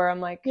to. Or I'm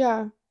like,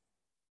 Yeah,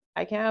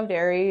 I can't have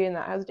dairy and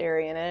that has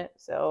dairy in it,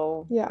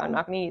 so I'm yeah,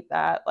 not going to eat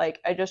that. Like,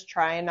 I just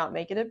try and not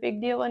make it a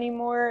big deal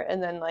anymore.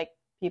 And then, like,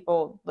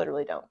 people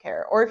literally don't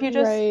care. Or if you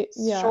just right,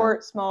 yeah,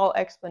 short, small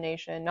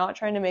explanation, not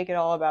trying to make it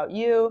all about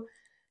you,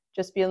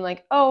 just being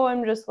like, oh,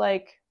 I'm just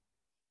like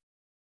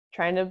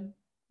trying to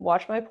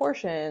watch my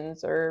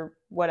portions or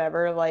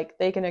whatever, like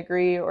they can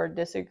agree or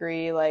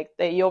disagree. Like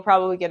you'll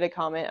probably get a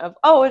comment of,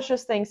 oh, it's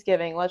just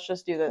Thanksgiving, let's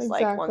just do this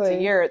like once a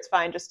exactly. year, it's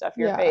fine, just stuff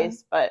your Yeah,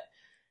 face. But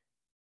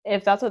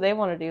if that's what they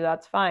want to do,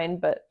 that's fine.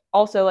 But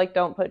also, like,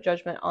 don't put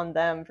judgment on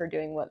them for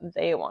doing what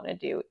they want to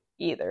do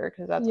either,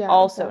 because that's yeah,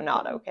 also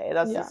not exactly. okay.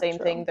 That's the Yeah, same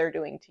thing true. they're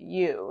doing to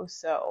you.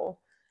 So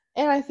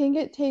And I think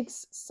it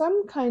takes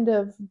some kind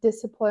of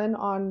discipline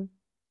on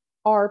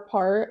our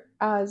part,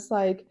 as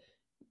like,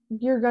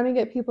 you're gonna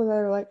get people that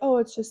are like, oh,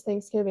 it's just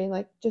Thanksgiving,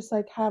 like, just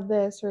like have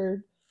this,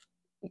 or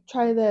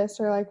try this,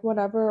 or like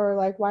whatever, or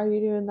like, why are you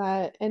doing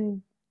that?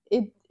 And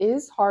it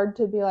is hard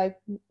to be like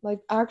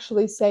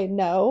actually say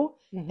no,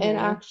 and mm-hmm.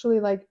 actually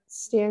like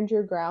stand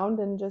your ground,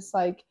 and just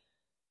like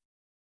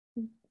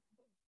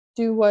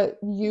do what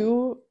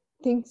you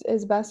think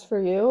is best for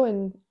you.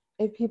 And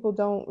if people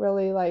don't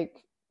really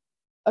like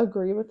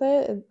agree with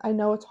it, I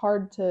know it's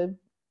hard to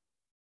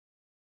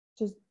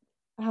just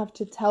have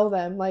to tell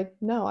them like,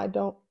 no, I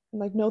don't,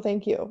 like, no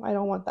thank you, I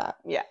don't want that.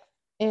 Yeah.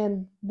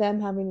 And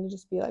them having to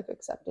just be like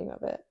accepting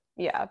of it.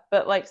 Yeah,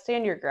 but like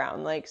stand your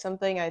ground. Like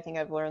something I think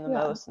I've learned the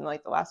Yeah. most in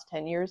like the last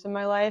 10 years of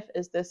my life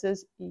is this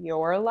is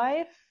your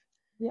life.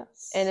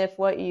 And Yes. if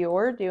what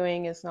you're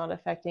doing is not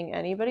affecting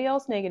anybody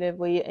else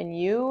negatively, and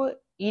you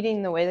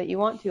eating the way that you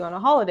want to on a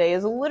holiday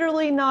is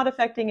literally not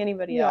affecting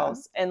anybody Yeah.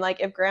 else. And like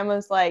if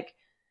grandma's like,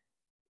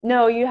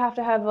 no, you have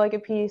to have like a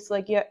piece,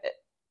 like you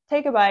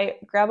take a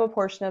bite, grab a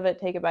portion of it,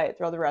 take a bite,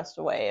 throw the rest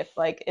away. If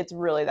like it's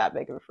really that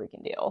big of a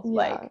freaking deal. Yeah.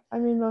 Like I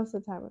mean, most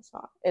of the time it's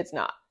not. it's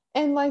not.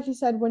 And like you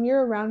said, when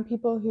you're around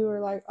people who are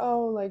like,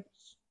 oh, like,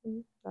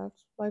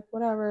 that's like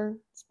whatever.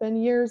 It's been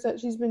years that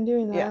she's been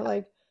doing Yeah. that.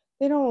 Like,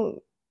 they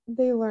don't,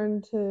 they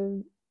learn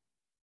to,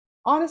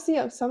 honestly,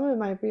 some of it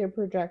might be a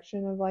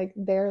projection of like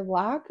their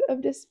lack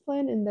of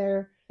discipline, and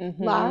their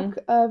lack Mhm.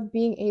 of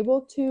being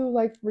able to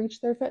like reach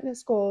their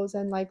fitness goals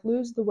and like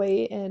lose the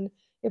weight. And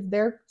if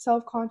they're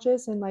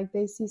self-conscious and like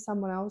they see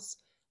someone else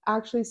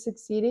actually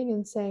succeeding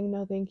and saying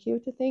no thank you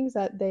to things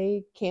that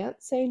they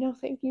can't say no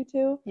thank you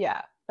to,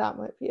 Yeah. that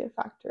might be a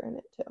factor in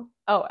it too.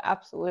 Oh,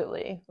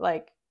 absolutely.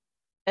 Like,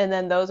 and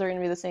then those are going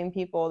to be the same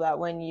people that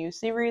when you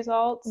see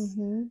results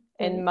Mm-hmm.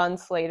 and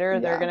months later,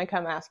 they're Yeah, going to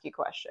come ask you they're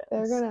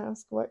questions. gonna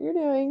ask what you're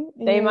doing,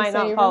 and They you're gonna might say,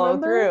 not follow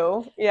remember,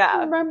 through. Yeah.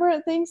 remember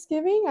at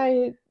Thanksgiving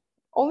I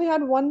only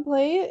had one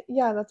plate?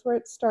 Yeah, that's where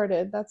it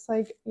started. That's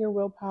like your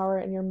willpower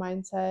and your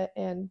mindset,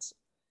 and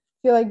I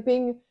feel like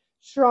being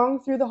strong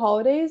through the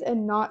holidays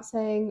and not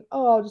saying,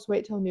 oh, I'll just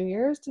wait till New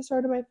Year's to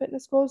start my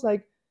fitness goals.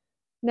 Like,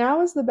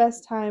 now is the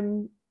best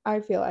time, I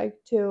feel like,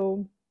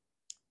 to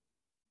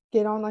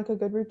get on like a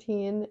good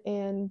routine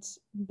and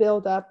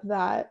build up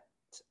that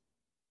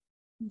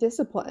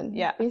discipline,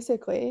 Yeah.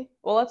 basically.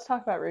 Well, let's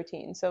talk about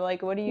routine. So,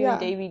 like, what do you and Yeah.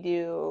 Davey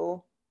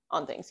do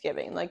on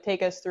Thanksgiving? Like,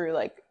 take us through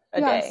like a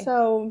Yeah, day.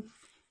 so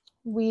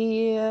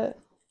we,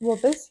 well,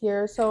 this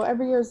year, so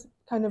every year's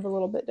kind of a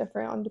little bit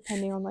different on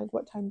depending on like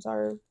what times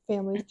our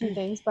families do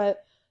things,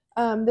 but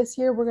this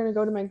year we're gonna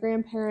go to my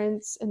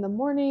grandparents in the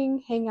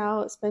morning, hang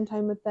out, spend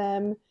time with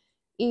them,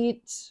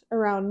 eat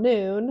around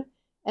noon,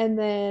 and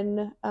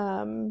then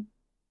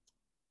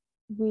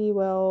we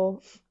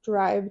will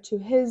drive to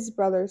his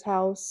brother's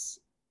house.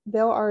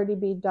 They'll already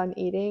be done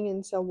eating,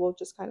 and so we'll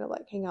just kind of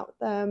like hang out with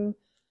them,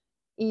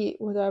 eat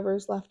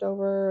whatever's left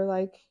over,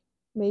 like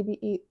maybe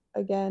eat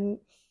again,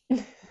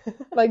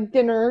 like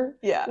dinner,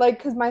 Yeah. like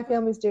because my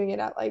family's doing it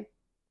at like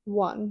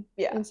 1,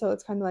 Yeah. and so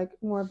it's kind of like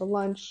more of a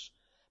lunch.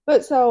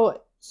 But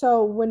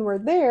so when we're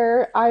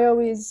there, I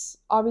always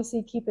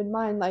obviously keep in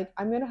mind like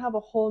I'm gonna have a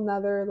whole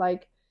nother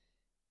like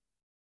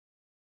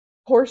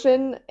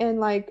portion and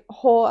like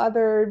whole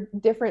other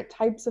different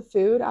types of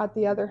food at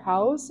the other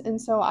house, and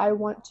so I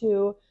want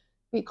to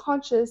be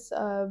conscious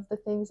of the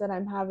things that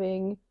I'm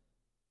having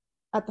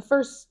at the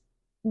first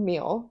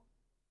meal.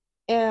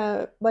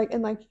 And like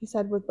you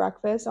said with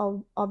breakfast,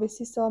 I'll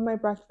obviously still have my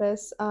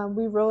breakfast.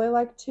 We really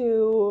like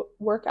to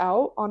work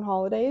out on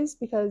holidays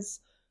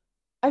because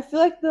I feel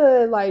like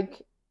the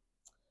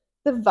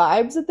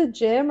vibes at the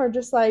gym are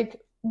just like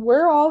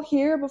we're all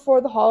here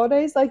before the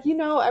holidays. Like,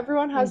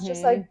 everyone has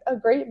just Mm-hmm. like a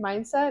great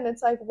mindset, and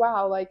it's like,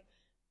 wow, like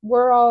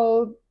we're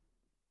all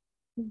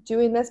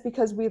doing this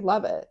because we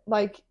love it.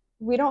 Like,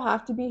 we don't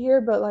have to be here,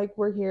 but like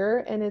we're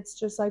here, and it's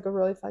just like a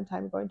really fun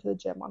time going to the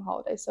gym on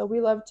holidays. So we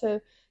love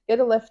to get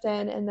a lift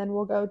in, and then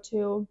we'll go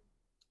to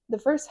the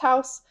first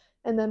house,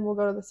 and then we'll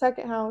go to the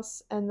second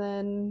house, and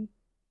then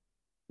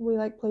we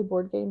like play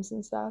board games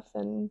and stuff,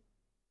 and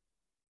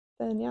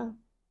then yeah.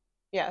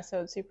 Yeah,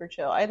 so it's super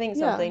chill. I think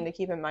Yeah. something to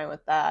keep in mind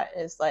with that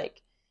is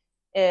like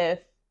if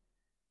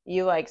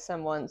you like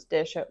someone's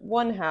dish at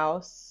one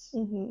house,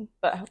 Mhm.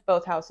 but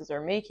both houses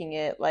are making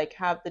it, like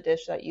have the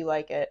dish that you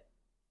like at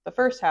the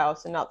first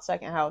house and not the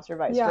second house, or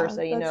vice Yeah,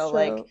 versa. that's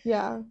Like true.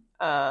 Yeah.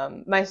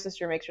 my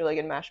sister makes really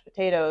good mashed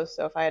potatoes,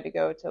 so if I had to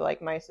go to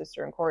like my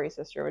sister and Corey's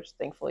sister, which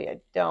thankfully I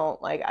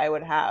don't, like I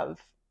would have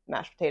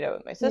mashed potato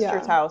at my sister's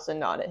Yeah. house and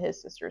not at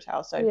his sister's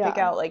house. So I'd pick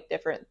Yeah. out like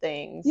different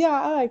things.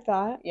 Yeah, I like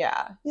that.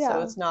 Yeah. So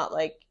Yeah. it's not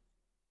like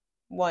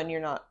one,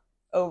 you're not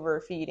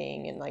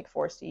overfeeding and like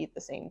forced to eat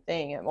the same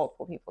thing at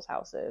multiple people's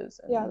houses.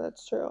 Yeah, And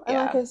that's true. And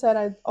like yeah. I said,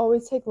 I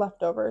always take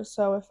leftovers.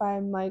 So if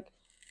I'm like,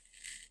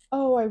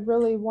 oh, I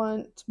really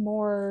want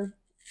more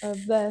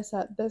of this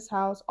at this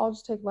house, I'll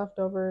just take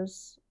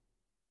leftovers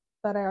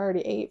that I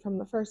already ate from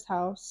the first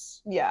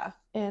house Yeah.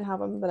 and have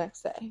them the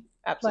next day.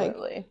 Like,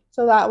 Absolutely.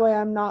 so that way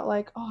I'm not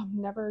like, oh,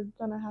 I'm never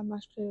gonna have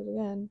mashed potatoes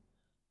again.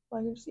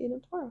 Well, I can just eat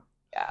them tomorrow.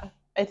 Yeah.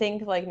 I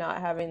think like not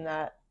having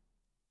that,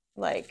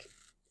 like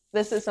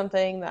this is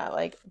something that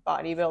like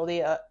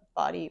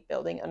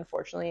bodybuilding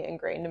unfortunately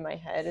ingrained in my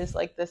head, is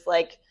like this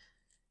like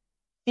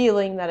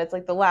feeling that it's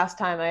like the last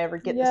time I ever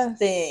get this Yes.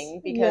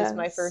 thing, because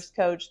my Yes. first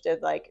coach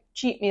did like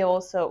cheat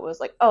meals, so it was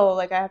like, oh,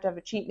 like I have to have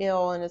a cheat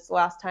meal and it's the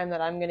last time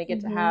that I'm going to get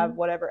to have Mhm.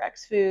 whatever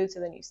X food, so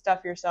then you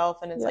stuff yourself,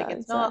 and it's like Yeah,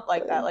 it's not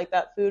like that. exactly. Like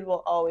that food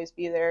will always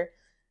be there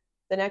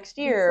the next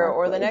year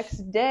or the Exactly.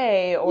 next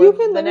day or You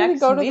can the literally next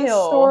go to the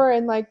meal. store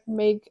and like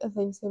make a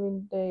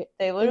Thanksgiving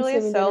They literally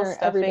sell dinner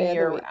every stuffing day of the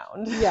year week.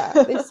 round. Yeah,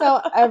 they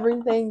sell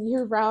everything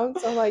year round,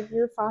 so like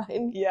you're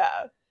fine.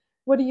 Yeah.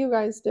 What do you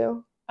guys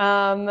do?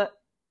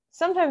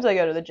 Sometimes I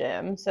go to the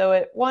gym. So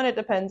it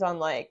depends on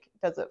like,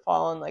 does it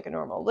fall on like a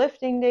normal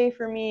lifting day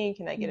for me?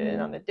 Can I get it in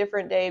Mhm. on a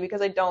different day?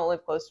 Because I don't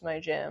live close to my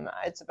gym.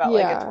 It's about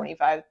like a Yeah.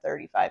 25,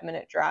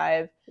 35-minute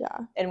drive. Yeah.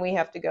 And we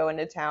have to go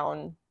into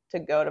town to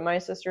go to my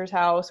sister's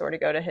house or to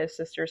go to his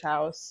sister's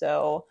house.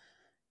 So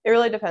it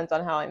really depends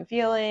on how I'm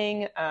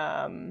feeling.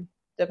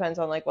 Depends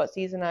on like what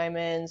season I'm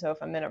in. So if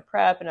I'm in a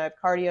prep and I have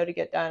cardio to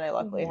get done, I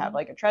luckily have Mhm.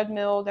 like a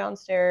treadmill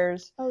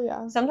downstairs. Oh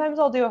yeah. Sometimes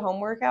I'll do a home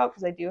workout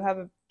because I do have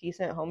a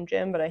decent home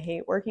gym, but I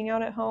hate working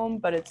out at home.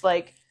 But it's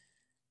like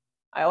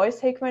I always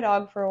take my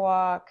dog for a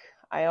walk.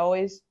 I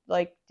always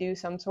like do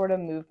some sort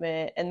of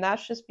movement, and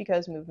that's just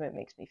because movement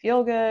makes me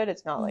feel good.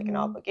 It's not like an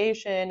Mhm.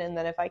 obligation. And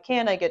then if I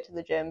can, I get to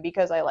the gym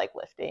because I like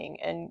lifting,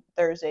 and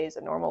Thursday is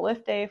a normal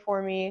lift day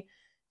for me.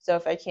 So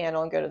if I can,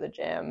 I'll go to the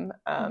gym.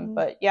 Mhm.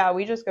 But yeah,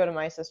 we just go to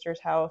my sister's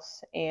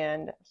house,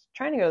 and I was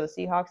trying to go to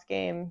the Seahawks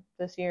game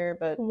this year,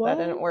 but that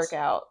didn't work What?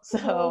 out. So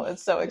Oh,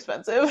 it's so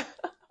expensive.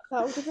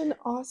 that would have been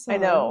awesome. I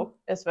know,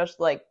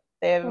 especially like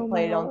they haven't Oh my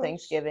played on gosh.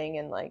 Thanksgiving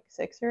in like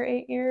 6 or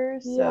 8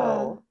 years. Yeah.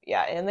 So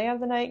yeah, and they have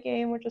the night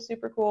game, which is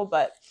super cool.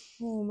 But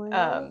Oh my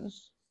um,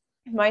 gosh.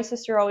 my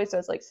sister always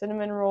does like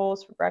cinnamon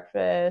rolls for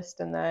breakfast,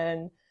 and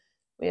then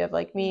we have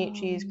like meat,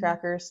 cheese, Yum.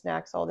 crackers,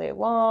 snacks all day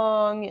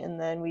long, and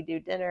then we do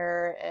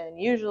dinner. And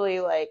usually,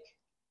 like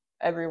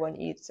everyone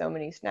eats so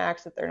many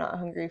snacks that they're not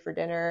hungry for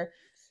dinner.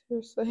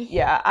 Seriously.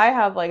 Yeah, I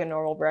have like a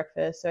normal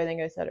breakfast. So I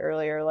think I said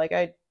earlier, like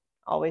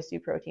always do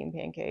protein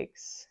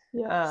pancakes.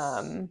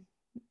 Yes.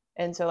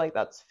 And so like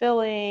that's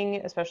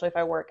filling, especially if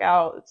I work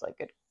out. It's like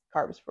good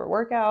carbs for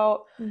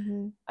workout.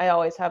 Mm-hmm. I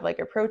always have like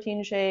a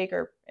protein shake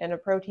and a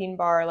protein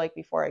bar like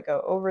before I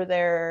go over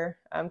there,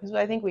 because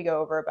I think we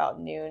go over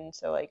about noon,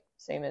 so like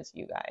same as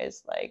you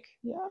guys, like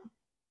Yeah.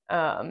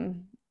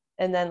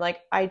 and then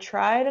like I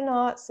try to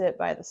not sit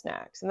by the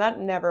snacks, and that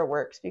never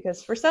works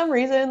because for some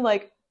reason,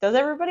 like, does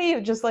everybody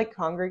just like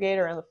congregate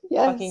around the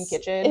fucking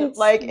kitchen?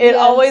 Like it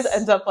always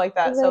ends up like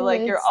that. So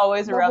like you're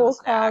always around the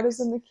snacks. The whole crowd is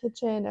in the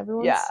kitchen.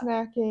 Everyone's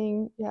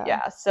snacking. Yeah.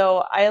 Yeah.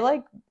 So I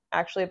like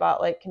actually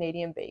bought like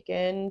Canadian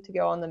bacon to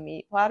go on the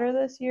meat platter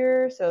this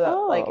year, so that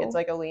like it's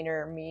like a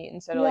leaner meat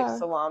instead of like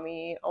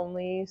salami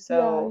only.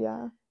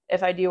 So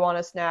if I do want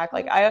a snack,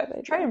 like I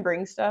try and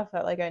bring stuff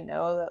that like I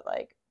know that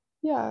like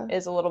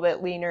is a little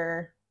bit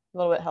leaner, a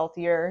little bit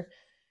healthier.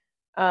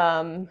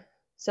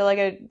 So like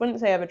I wouldn't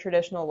say I have a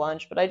traditional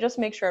lunch, but I just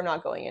make sure I'm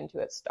not going into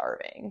it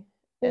starving.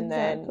 And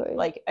then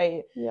like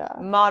I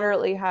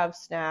moderately have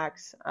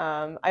snacks.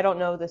 I don't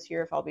know this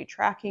year if I'll be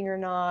tracking or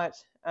not.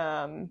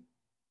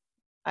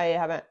 I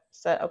haven't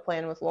set a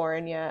plan with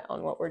Lauren yet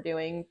on what we're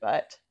doing,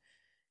 but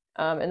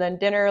and then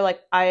dinner,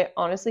 like I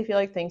honestly feel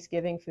like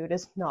Thanksgiving food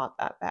is not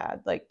that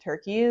bad. Like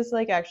turkey is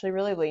like actually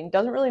really lean.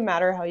 Doesn't really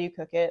matter how you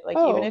cook it. Like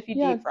even if you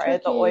deep fry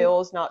it, the oil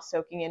is not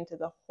soaking into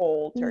the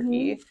whole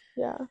turkey.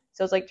 Mm-hmm. Yeah.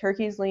 So it's like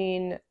turkey's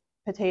lean,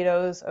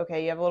 potatoes,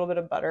 okay, you have a little bit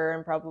of butter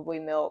and probably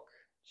milk,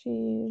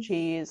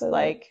 cheese,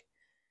 like,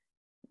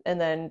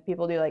 and then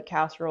people do like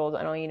casseroles.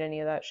 I don't eat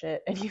any of that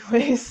shit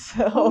anyways.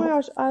 So oh my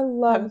gosh, I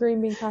love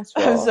green bean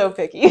casserole. I'm so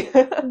picky.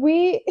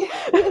 we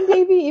and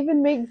maybe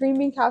even make green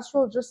bean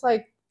casserole just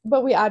like,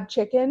 but we add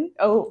chicken.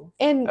 Oh,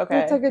 and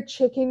it's like a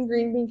chicken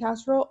green bean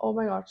casserole. Oh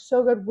my gosh,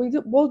 so good.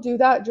 We'll do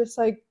that just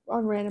like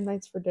on random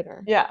nights for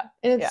dinner. Yeah,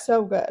 and it's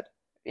so good.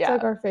 It's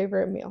like our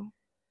favorite meal.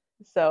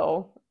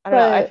 So I don't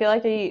know. I feel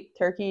like I eat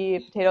turkey,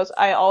 potatoes.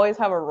 I always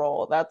have a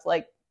roll. That's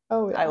like,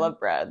 I love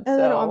bread. And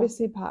then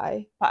obviously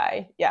pie.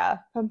 Yeah.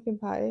 Pumpkin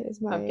pie is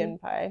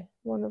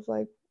one of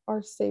like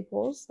our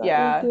staples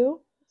that we do.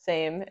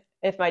 Same.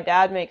 If my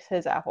dad makes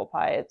his apple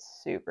pie,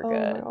 it's super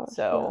good. Gosh,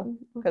 so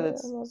because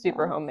it's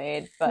super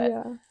homemade, but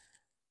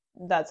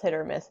that's hit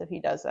or miss if he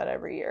does that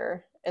every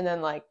year. And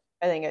then like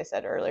I think I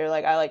said earlier,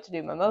 like I like to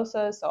do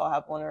mimosas, so I'll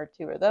have one or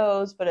two of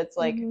those, but it's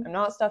like I'm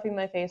not stuffing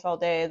my face all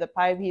day. The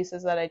pie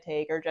pieces that I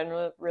take are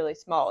generally really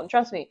small. And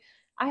trust me,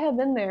 I have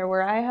been there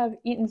where I have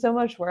eaten so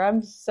much where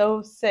I'm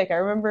so sick. I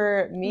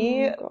remember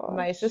me,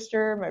 my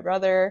sister, my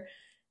brother,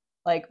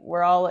 like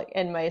we're all like,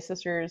 and my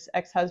sister's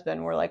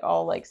ex-husband were like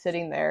all like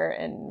sitting there,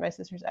 and my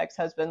sister's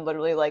ex-husband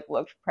literally like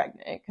looked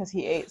pregnant because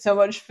he ate so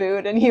much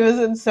food and he was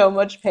in so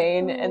much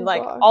pain, and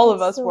like all of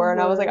us were, and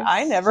I was like,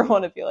 I never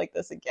want to feel like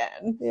this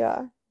again.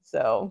 Yeah.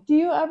 So do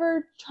you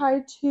ever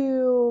try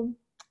to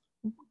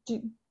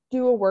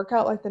do a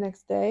workout like the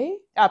next day?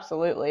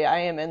 Absolutely. I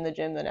am in the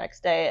gym the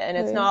next day, and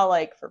it's not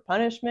like for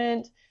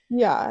punishment.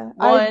 Yeah.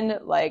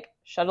 Like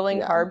shuttling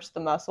carbs to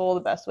the muscle,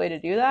 the best way to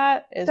do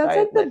that is that's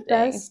by like lifting. The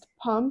best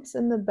pumps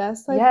and the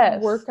best like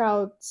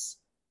workouts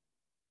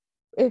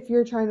if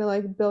you're trying to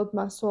like build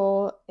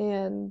muscle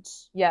and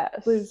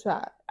lose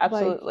fat.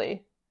 Absolutely.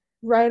 Like,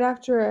 right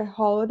after a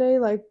holiday,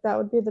 like that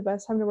would be the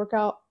best time to work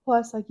out.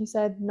 Plus, like you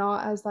said,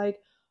 not as like,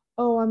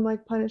 oh, I'm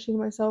like punishing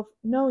myself.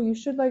 No, you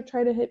should like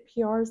try to hit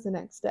PRs the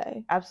next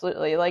day.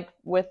 Absolutely. Like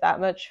with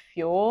that much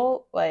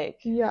fuel,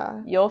 like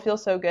you'll feel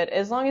so good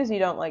as long as you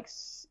don't like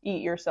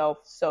eat yourself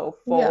so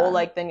full,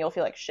 like then you'll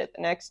feel like shit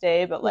the next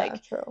day, but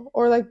like true.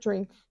 Or like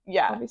drink.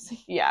 Obviously.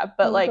 But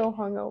don't like go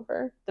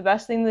hungover. The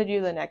best thing to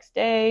do the next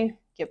day,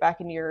 get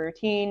back into your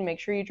routine, make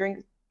sure you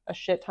drink a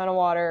shit ton of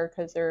water,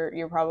 because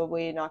you're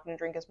probably not going to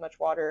drink as much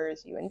water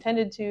as you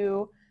intended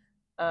to.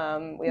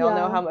 We all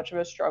know how much of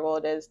a struggle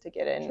it is to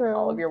get in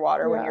all of your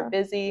water when you're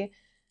busy.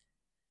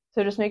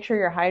 So just make sure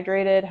you're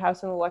hydrated, have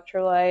some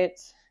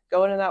electrolytes,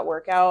 go into that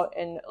workout,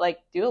 and like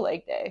do a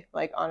leg day.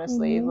 Like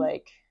honestly,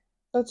 like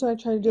that's what I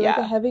try to do, like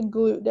a heavy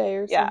glute day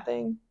or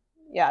something.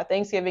 Yeah,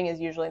 Thanksgiving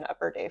is usually an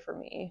upper day for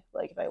me.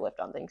 Like if I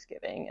lift on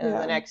Thanksgiving, and then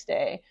the next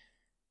day,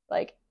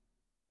 like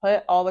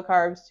put all the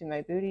carbs to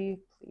my booty,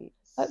 please.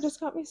 That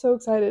just got me so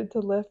excited to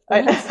lift.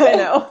 I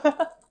know.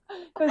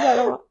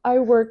 Because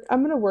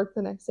I'm gonna work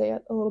the next day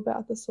a little bit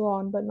at the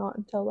salon, but not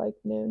until like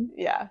noon.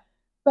 Yeah.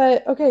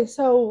 But okay,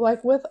 so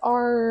like with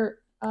our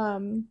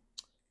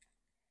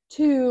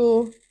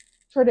two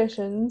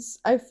traditions,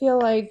 I feel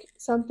like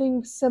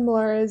something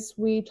similar is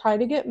we try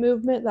to get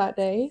movement that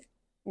day.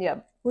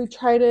 Yep. We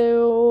try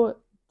to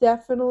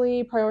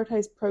definitely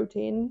prioritize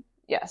protein.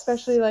 Yes.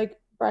 Especially like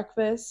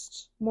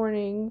breakfast,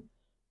 morning,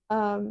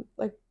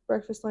 like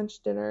breakfast,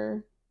 lunch,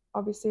 dinner,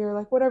 obviously, or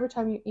like whatever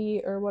time you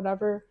eat or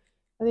whatever.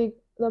 I think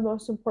the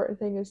most important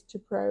thing is to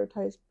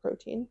prioritize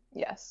protein.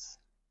 Yes.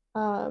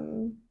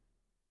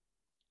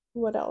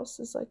 What else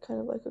is like kind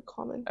of like a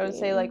common thing? I would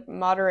say like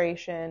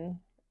moderation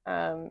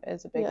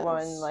is a big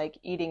one, like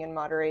eating in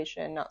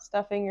moderation, not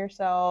stuffing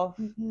yourself.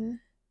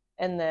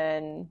 And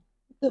then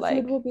the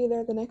food will be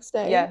there the next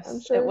day. Yes,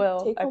 I'm sure it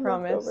will. Take I home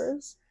promise.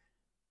 leftovers.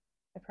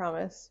 I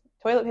promise.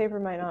 Toilet paper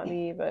might not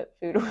be, but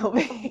food will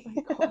be.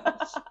 Oh my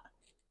gosh.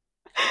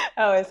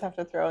 I always have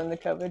to throw in the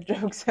COVID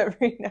jokes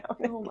every now and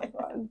again. Oh my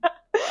god.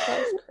 That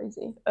was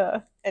crazy.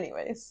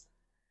 Anyways.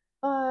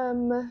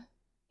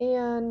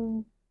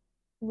 And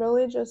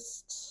really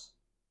just,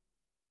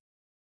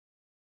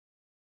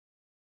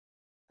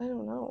 I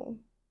don't know,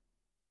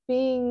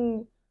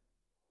 being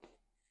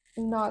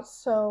not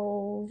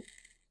so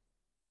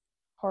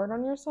hard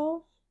on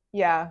yourself.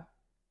 Yeah.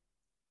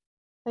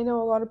 I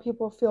know a lot of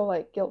people feel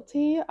like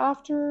guilty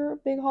after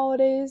big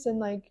holidays and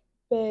like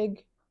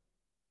big,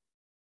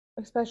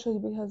 especially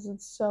because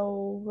it's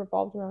so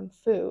revolved around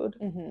food.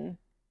 Mm-hmm.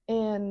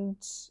 And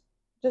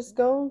just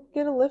go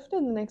get a lift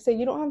in the next day.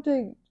 You don't have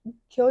to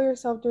kill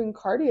yourself doing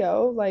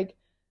cardio. Like,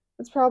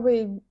 it's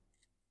probably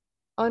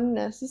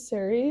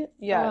unnecessary.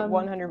 Yeah,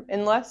 100.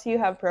 Unless you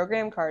have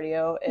programmed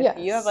cardio. If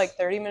you have like Yes.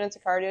 30 minutes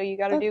of cardio you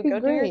got to That'd do, be go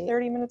do your great.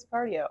 30 minutes of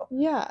cardio.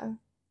 Yeah.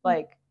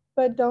 Like,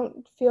 But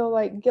don't feel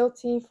like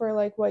guilty for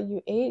like what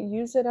you ate.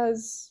 Use it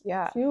as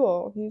yeah,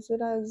 fuel. Use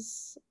it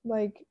as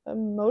like a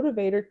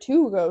motivator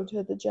to go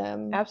to the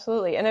gym.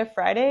 absolutely. And if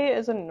Friday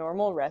is a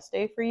normal rest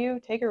day for you,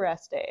 take a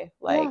rest day.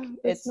 Like, Yeah,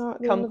 it's it's not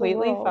the end of the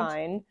completely world.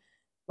 fine.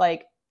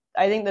 Like,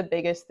 I think the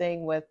biggest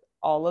thing with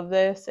all of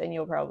this, and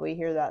you'll probably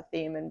hear that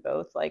theme in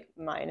both like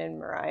mine and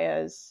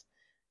Mariah's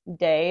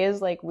day,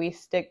 is like we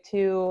stick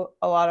to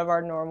a lot of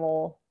our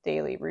normal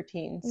daily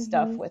routine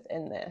stuff Mhm.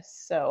 within this.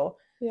 So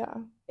Yeah.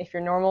 if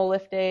your normal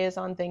lift day is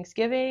on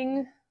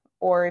Thanksgiving,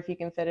 or if you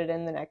can fit it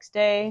in the next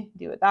day,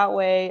 do it that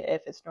way.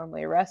 If it's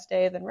normally a rest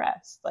day, then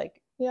rest.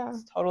 Like, Yeah.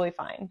 it's totally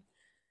fine.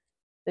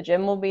 The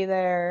gym will be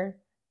there,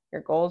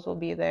 your goals will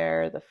be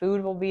there, the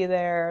food will be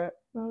there,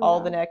 Oh, all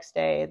yeah. the next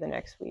day, the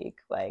next week.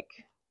 Like,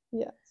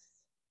 Yes.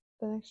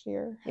 The next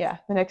year. yeah,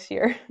 the next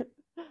year.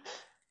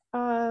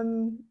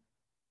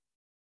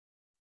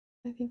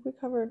 I think we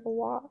covered a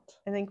lot.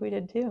 I think we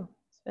did too.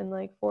 It's been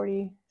like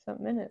 40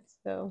 something minutes.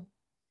 So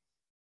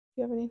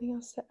Do you have anything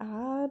else to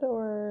add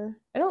or?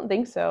 I don't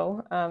think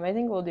so. I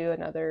think we'll do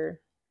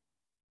another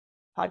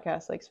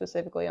podcast like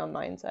specifically on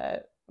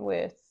mindset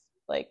with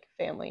like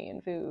family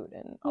and food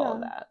and all of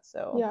Yeah. that.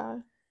 So Yeah.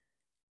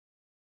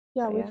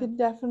 Yeah, but we yeah. could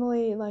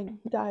definitely like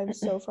dive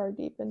so far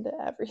deep into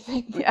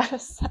everything we Yeah.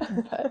 just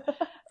said, but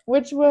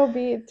which will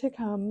be to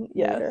come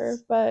later.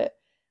 Yes. But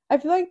I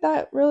feel like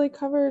that really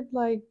covered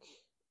like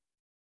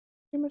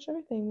pretty much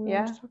everything we wanted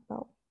Yeah. to talk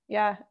about.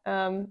 Yeah.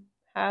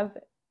 Have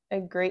a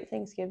great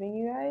Thanksgiving,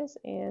 you guys,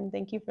 and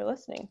thank you for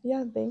listening.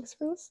 Yeah, thanks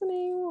for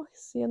listening. We'll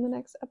see you in the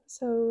next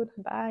episode.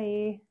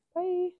 Bye. Bye.